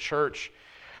be if the church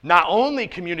not only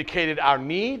communicated our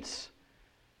needs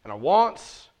and our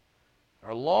wants,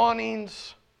 our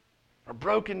longings, our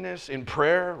brokenness in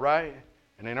prayer, right?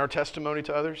 And in our testimony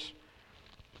to others.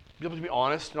 Be able to be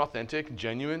honest and authentic and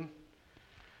genuine.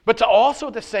 But to also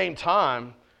at the same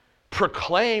time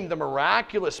proclaim the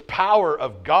miraculous power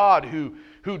of God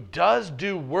who does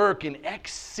do work in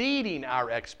exceeding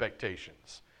our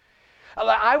expectations.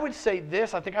 I would say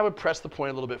this, I think I would press the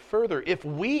point a little bit further. If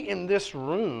we in this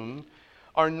room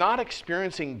are not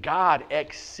experiencing God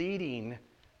exceeding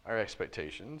our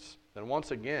expectations, then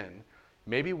once again,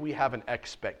 maybe we have an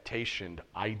expectation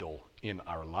idol in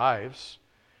our lives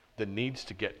that needs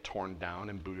to get torn down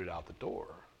and booted out the door.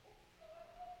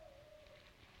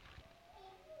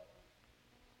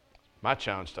 My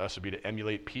challenge to us would be to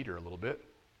emulate Peter a little bit.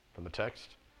 from the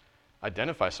text.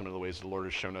 Identify some of the ways the Lord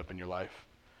has shown up in your life.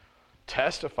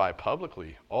 Testify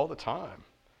publicly all the time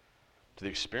to the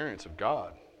experience of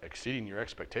God exceeding your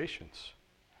expectations.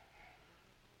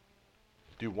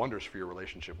 Do wonders for your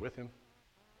relationship with him.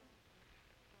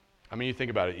 I mean, you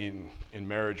think about it in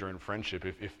marriage or in friendship,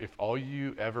 if all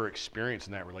you ever experience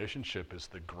in that relationship is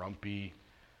the grumpy,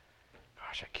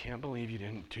 gosh, I can't believe you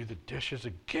didn't do the dishes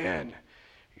again.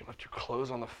 You left your clothes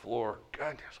on the floor.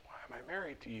 Goodness, why am I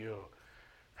married to you?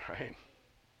 Right?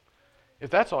 If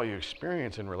that's all you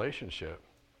experience in relationship,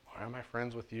 why am I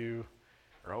friends with you?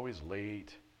 You're always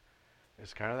late.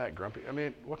 It's kind of that grumpy. I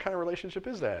mean, what kind of relationship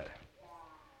is that?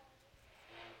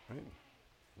 Right?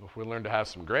 If we learn to have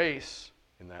some grace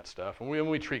in that stuff, and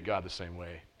we treat God the same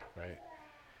way, right?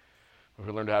 If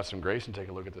we learn to have some grace and take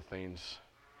a look at the things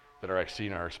that are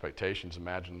exceeding our expectations,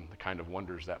 imagine the kind of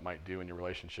wonders that might do in your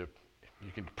relationship.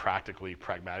 You can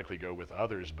pragmatically go with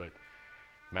others, but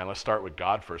man, let's start with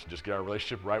God first and just get our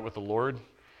relationship right with the Lord.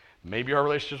 Maybe our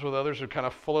relationships with others would kind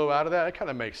of flow out of that. It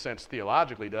kind of makes sense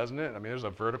theologically, doesn't it? I mean, there's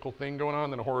a vertical thing going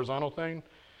on and a horizontal thing.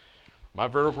 My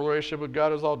vertical relationship with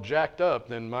God is all jacked up,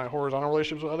 then my horizontal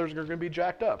relationships with others are going to be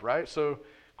jacked up, right? So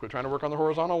quit trying to work on the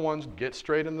horizontal ones, get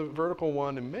straight in the vertical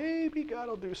one, and maybe God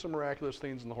will do some miraculous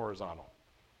things in the horizontal.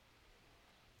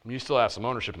 I mean, you still have some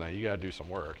ownership in that. You got to do some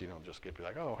work. You don't just get to be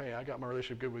like, oh, hey, I got my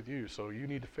relationship good with you, so you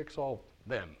need to fix all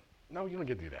them. No, you don't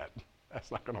get to do that. That's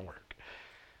not going to work.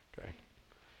 Okay.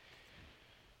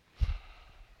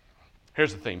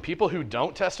 Here's the thing. People who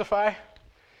don't testify,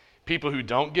 people who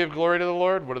don't give glory to the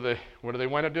Lord, what do they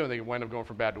wind up doing? They wind up going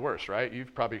from bad to worse, right?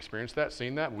 You've probably experienced that,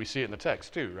 seen that. We see it in the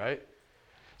text too, right?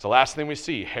 It's the last thing we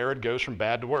see. Herod goes from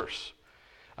bad to worse.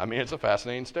 I mean, it's a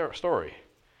fascinating story.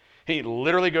 He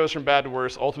literally goes from bad to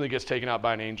worse, ultimately gets taken out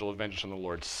by an angel of vengeance from the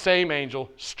Lord. Same angel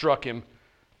struck him,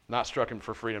 not struck him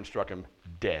for freedom, struck him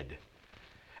dead.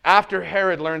 After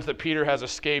Herod learns that Peter has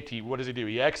escaped, what does he do?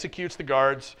 He executes the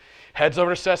guards, heads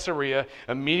over to Caesarea,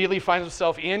 immediately finds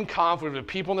himself in conflict with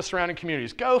people in the surrounding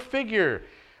communities. Go figure.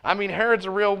 I mean, Herod's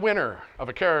a real winner of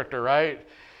a character, right?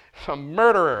 A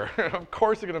murderer. Of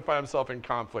course he's going to find himself in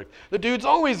conflict. The dude's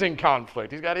always in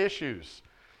conflict. He's got issues.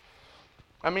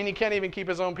 I mean, he can't even keep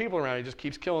his own people around. He just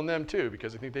keeps killing them too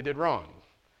because they think they did wrong.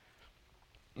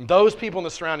 Those people in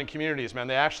the surrounding communities, man,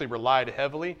 they actually relied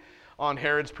heavily on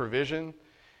Herod's provision.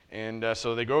 And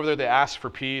so they go over there, they ask for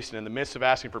peace, and in the midst of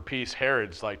asking for peace,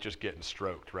 Herod's like just getting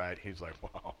stroked, right? He's like,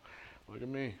 wow, look at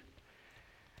me.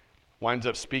 Winds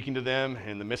up speaking to them.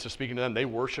 In the midst of speaking to them, they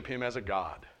worship him as a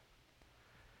god.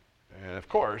 And of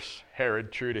course,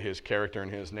 Herod, true to his character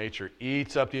and his nature,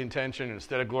 eats up the intention.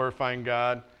 Instead of glorifying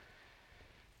God,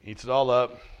 eats it all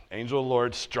up. Angel of the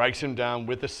Lord strikes him down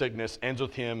with the sickness, ends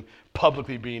with him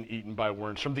publicly being eaten by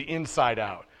worms from the inside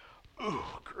out. Ooh,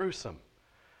 gruesome.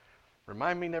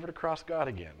 Remind me never to cross God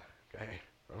again, okay?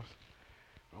 I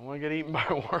don't want to get eaten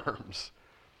by worms.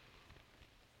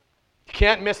 You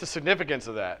can't miss the significance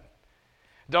of that.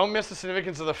 Don't miss the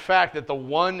significance of the fact that the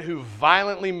one who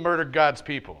violently murdered God's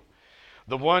people,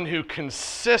 the one who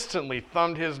consistently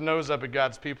thumbed his nose up at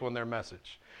God's people and their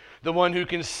message, the one who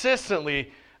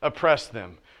consistently oppressed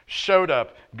them, showed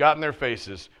up, got in their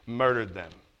faces, murdered them.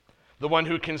 The one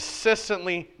who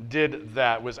consistently did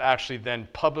that was actually then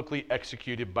publicly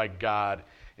executed by God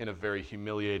in a very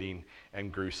humiliating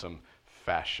and gruesome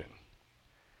fashion.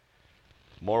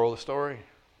 Moral of the story,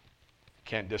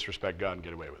 can't disrespect God and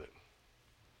get away with it.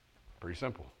 Pretty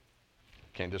simple.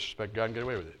 Can't disrespect God and get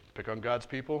away with it. Pick on God's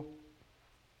people,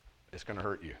 it's going to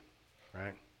hurt you,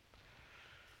 right?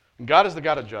 And God is the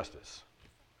God of justice.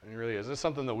 And he really is. This is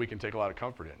something that we can take a lot of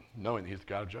comfort in, knowing that he's the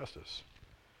God of justice.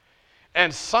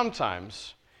 And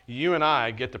sometimes you and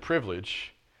I get the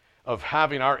privilege of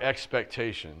having our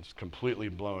expectations completely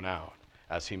blown out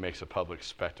as he makes a public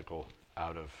spectacle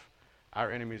out of our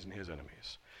enemies and his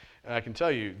enemies. And I can tell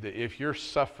you that if you're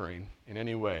suffering in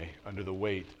any way under the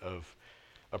weight of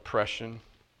oppression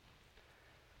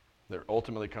that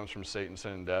ultimately comes from Satan,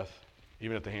 sin, and death,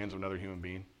 even at the hands of another human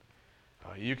being,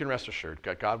 you can rest assured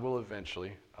God will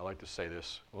eventually, I like to say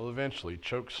this, will eventually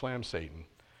choke slam Satan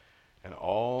and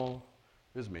all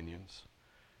his minions,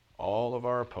 all of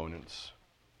our opponents,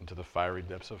 into the fiery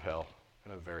depths of hell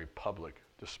in a very public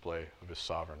display of his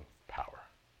sovereign power.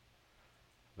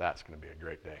 That's going to be a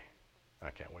great day.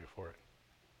 I can't wait for it.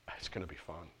 It's going to be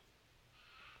fun.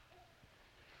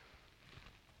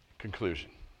 Conclusion.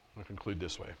 I'm going to conclude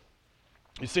this way.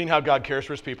 You've seen how God cares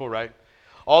for his people, right?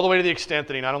 All the way to the extent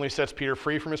that he not only sets Peter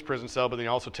free from his prison cell, but then he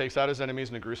also takes out his enemies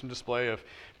in a gruesome display of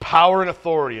power and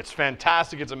authority. It's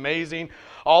fantastic. It's amazing.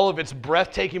 All of it's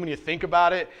breathtaking when you think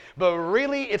about it. But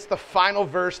really, it's the final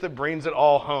verse that brings it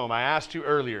all home. I asked you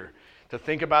earlier, to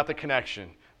think about the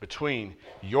connection between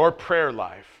your prayer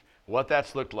life, what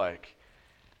that's looked like,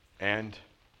 and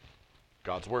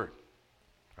God's Word,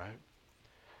 right?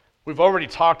 We've already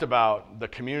talked about the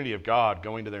community of God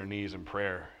going to their knees in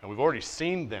prayer, and we've already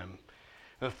seen them.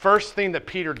 And the first thing that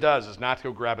Peter does is not to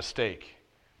go grab a steak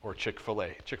or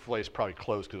Chick-fil-A. Chick-fil-A is probably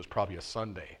closed because it was probably a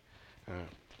Sunday. I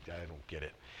don't get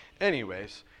it.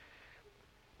 Anyways,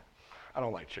 I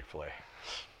don't like Chick-fil-A.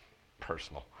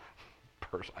 Personal.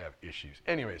 I have issues.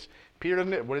 Anyways, Peter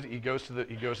doesn't. What is it? He goes to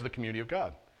the community of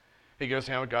God. He goes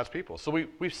to hang with God's people. So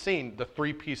we've seen the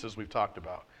three pieces we've talked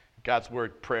about: God's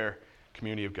Word, prayer,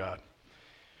 community of God.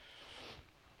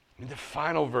 And the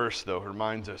final verse, though,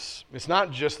 reminds us it's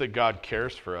not just that God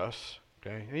cares for us,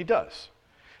 okay? And He does.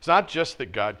 It's not just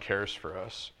that God cares for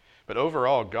us, but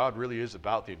overall, God really is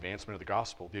about the advancement of the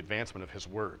gospel, the advancement of His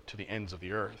Word to the ends of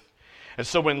the earth. And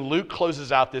so when Luke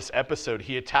closes out this episode,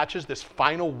 he attaches this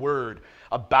final word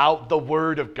about the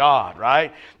Word of God,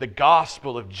 right? The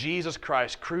gospel of Jesus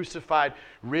Christ, crucified,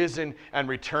 risen, and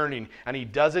returning. And he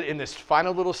does it in this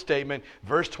final little statement,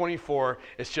 verse 24.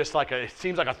 It's just like it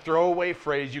seems like a throwaway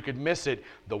phrase. You could miss it.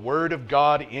 The Word of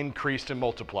God increased and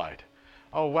multiplied.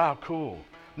 Oh, wow, cool.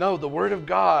 No, the Word of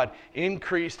God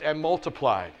increased and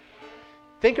multiplied.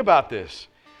 Think about this.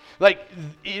 Like,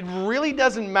 it really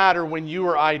doesn't matter when you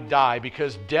or I die,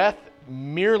 because death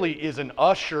merely is an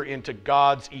usher into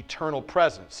God's eternal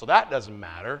presence. So that doesn't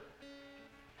matter.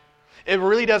 It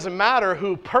really doesn't matter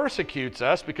who persecutes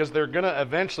us, because they're going to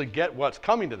eventually get what's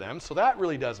coming to them. So that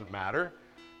really doesn't matter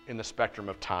in the spectrum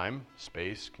of time,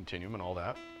 space, continuum, and all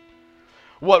that.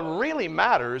 What really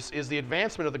matters is the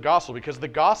advancement of the gospel, because the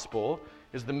gospel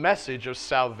is the message of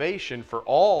salvation for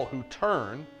all who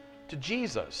turn to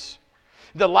Jesus.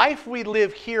 The life we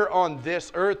live here on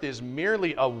this earth is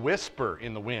merely a whisper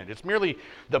in the wind. It's merely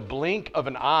the blink of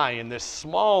an eye in this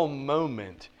small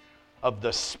moment of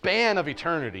the span of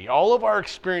eternity. All of our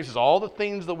experiences, all the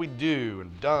things that we do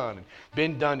and done and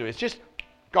been done to, it's just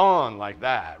gone like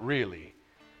that, really,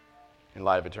 in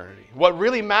light of eternity. What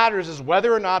really matters is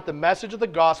whether or not the message of the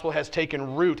gospel has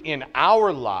taken root in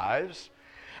our lives,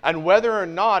 and whether or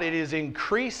not it is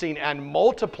increasing and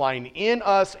multiplying in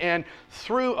us and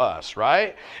through us,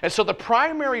 right? And so the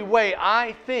primary way,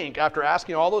 I think, after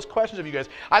asking all those questions of you guys,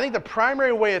 I think the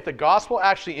primary way that the gospel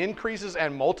actually increases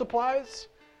and multiplies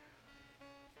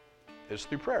is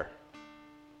through prayer.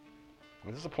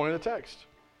 And this is the point of the text.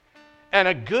 And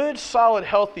a good, solid,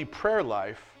 healthy prayer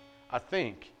life, I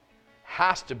think,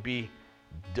 has to be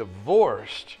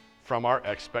divorced from our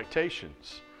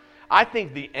expectations. I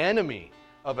think the enemy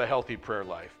of a healthy prayer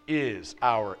life is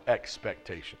our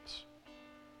expectations.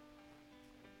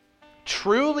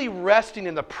 Truly resting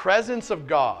in the presence of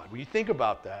God, when you think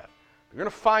about that, you're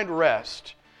going to find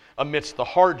rest amidst the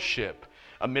hardship,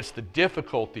 amidst the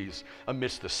difficulties,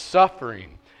 amidst the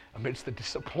suffering, amidst the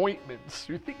disappointments.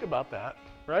 You think about that,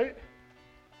 right?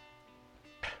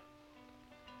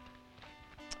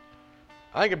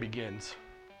 I think it begins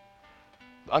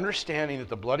understanding that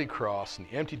the bloody cross and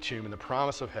the empty tomb and the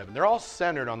promise of heaven, they're all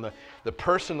centered on the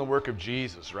person and the work of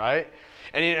Jesus, right?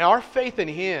 And in our faith in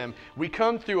Him, we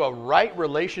come through a right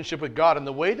relationship with God. And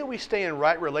the way that we stay in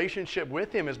right relationship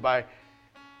with Him is by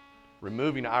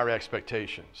removing our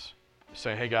expectations.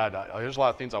 Saying, hey, God, there's a lot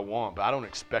of things I want, but I don't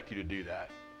expect you to do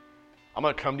that. I'm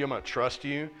going to come to you. I'm going to trust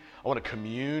you. I want to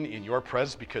commune in your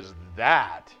presence, because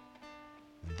that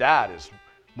is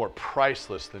more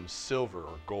priceless than silver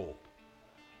or gold.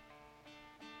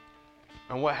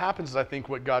 And what happens is, I think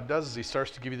what God does is He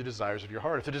starts to give you the desires of your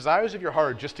heart. If the desires of your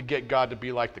heart are just to get God to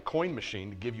be like the coin machine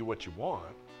to give you what you want,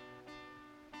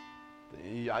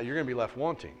 you're going to be left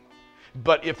wanting.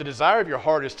 But if the desire of your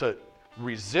heart is to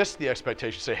resist the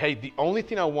expectation, say, hey, the only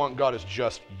thing I want, God, is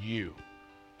just you.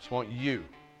 I just want you.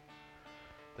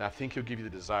 Then I think He'll give you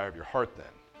the desire of your heart then.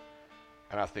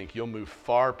 And I think you'll move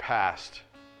far past,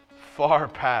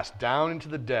 down into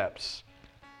the depths,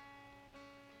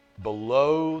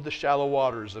 below the shallow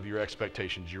waters of your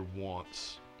expectations, your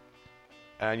wants.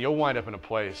 And you'll wind up in a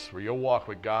place where you'll walk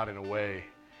with God in a way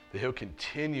that He'll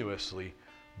continuously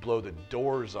blow the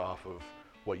doors off of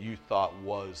what you thought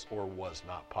was or was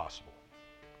not possible.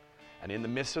 And in the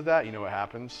midst of that, you know what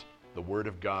happens? The Word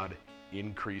of God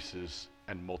increases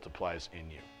and multiplies in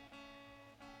you.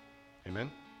 Amen?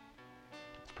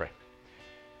 Let's pray.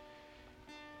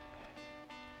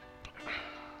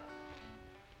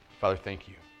 Father, thank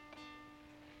you.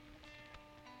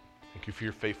 Thank you for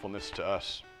your faithfulness to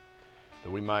us,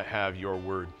 that we might have your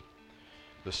word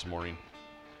this morning,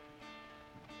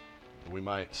 that we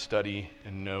might study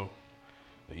and know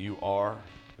that you are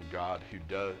the God who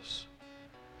does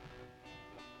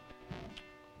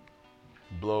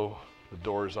blow the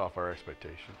doors off our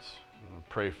expectations. I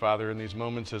pray, Father, in these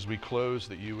moments as we close,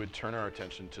 that you would turn our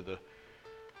attention to the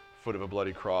foot of a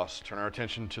bloody cross, turn our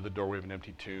attention to the doorway of an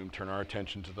empty tomb, turn our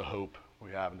attention to the hope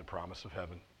we have in the promise of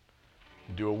heaven.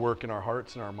 Do a work in our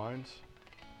hearts and our minds.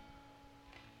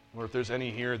 Lord, if there's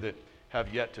any here that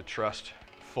have yet to trust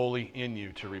fully in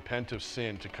you, to repent of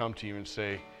sin, to come to you and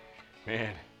say,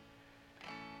 man,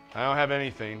 I don't have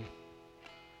anything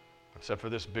except for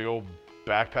this big old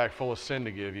backpack full of sin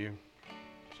to give you.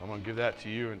 So I'm going to give that to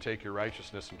you and take your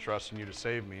righteousness and trust in you to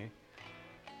save me.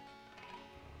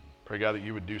 Pray, God, that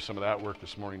you would do some of that work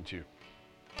this morning too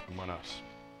among us.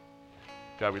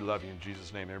 God, we love you in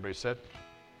Jesus' name. Everybody said?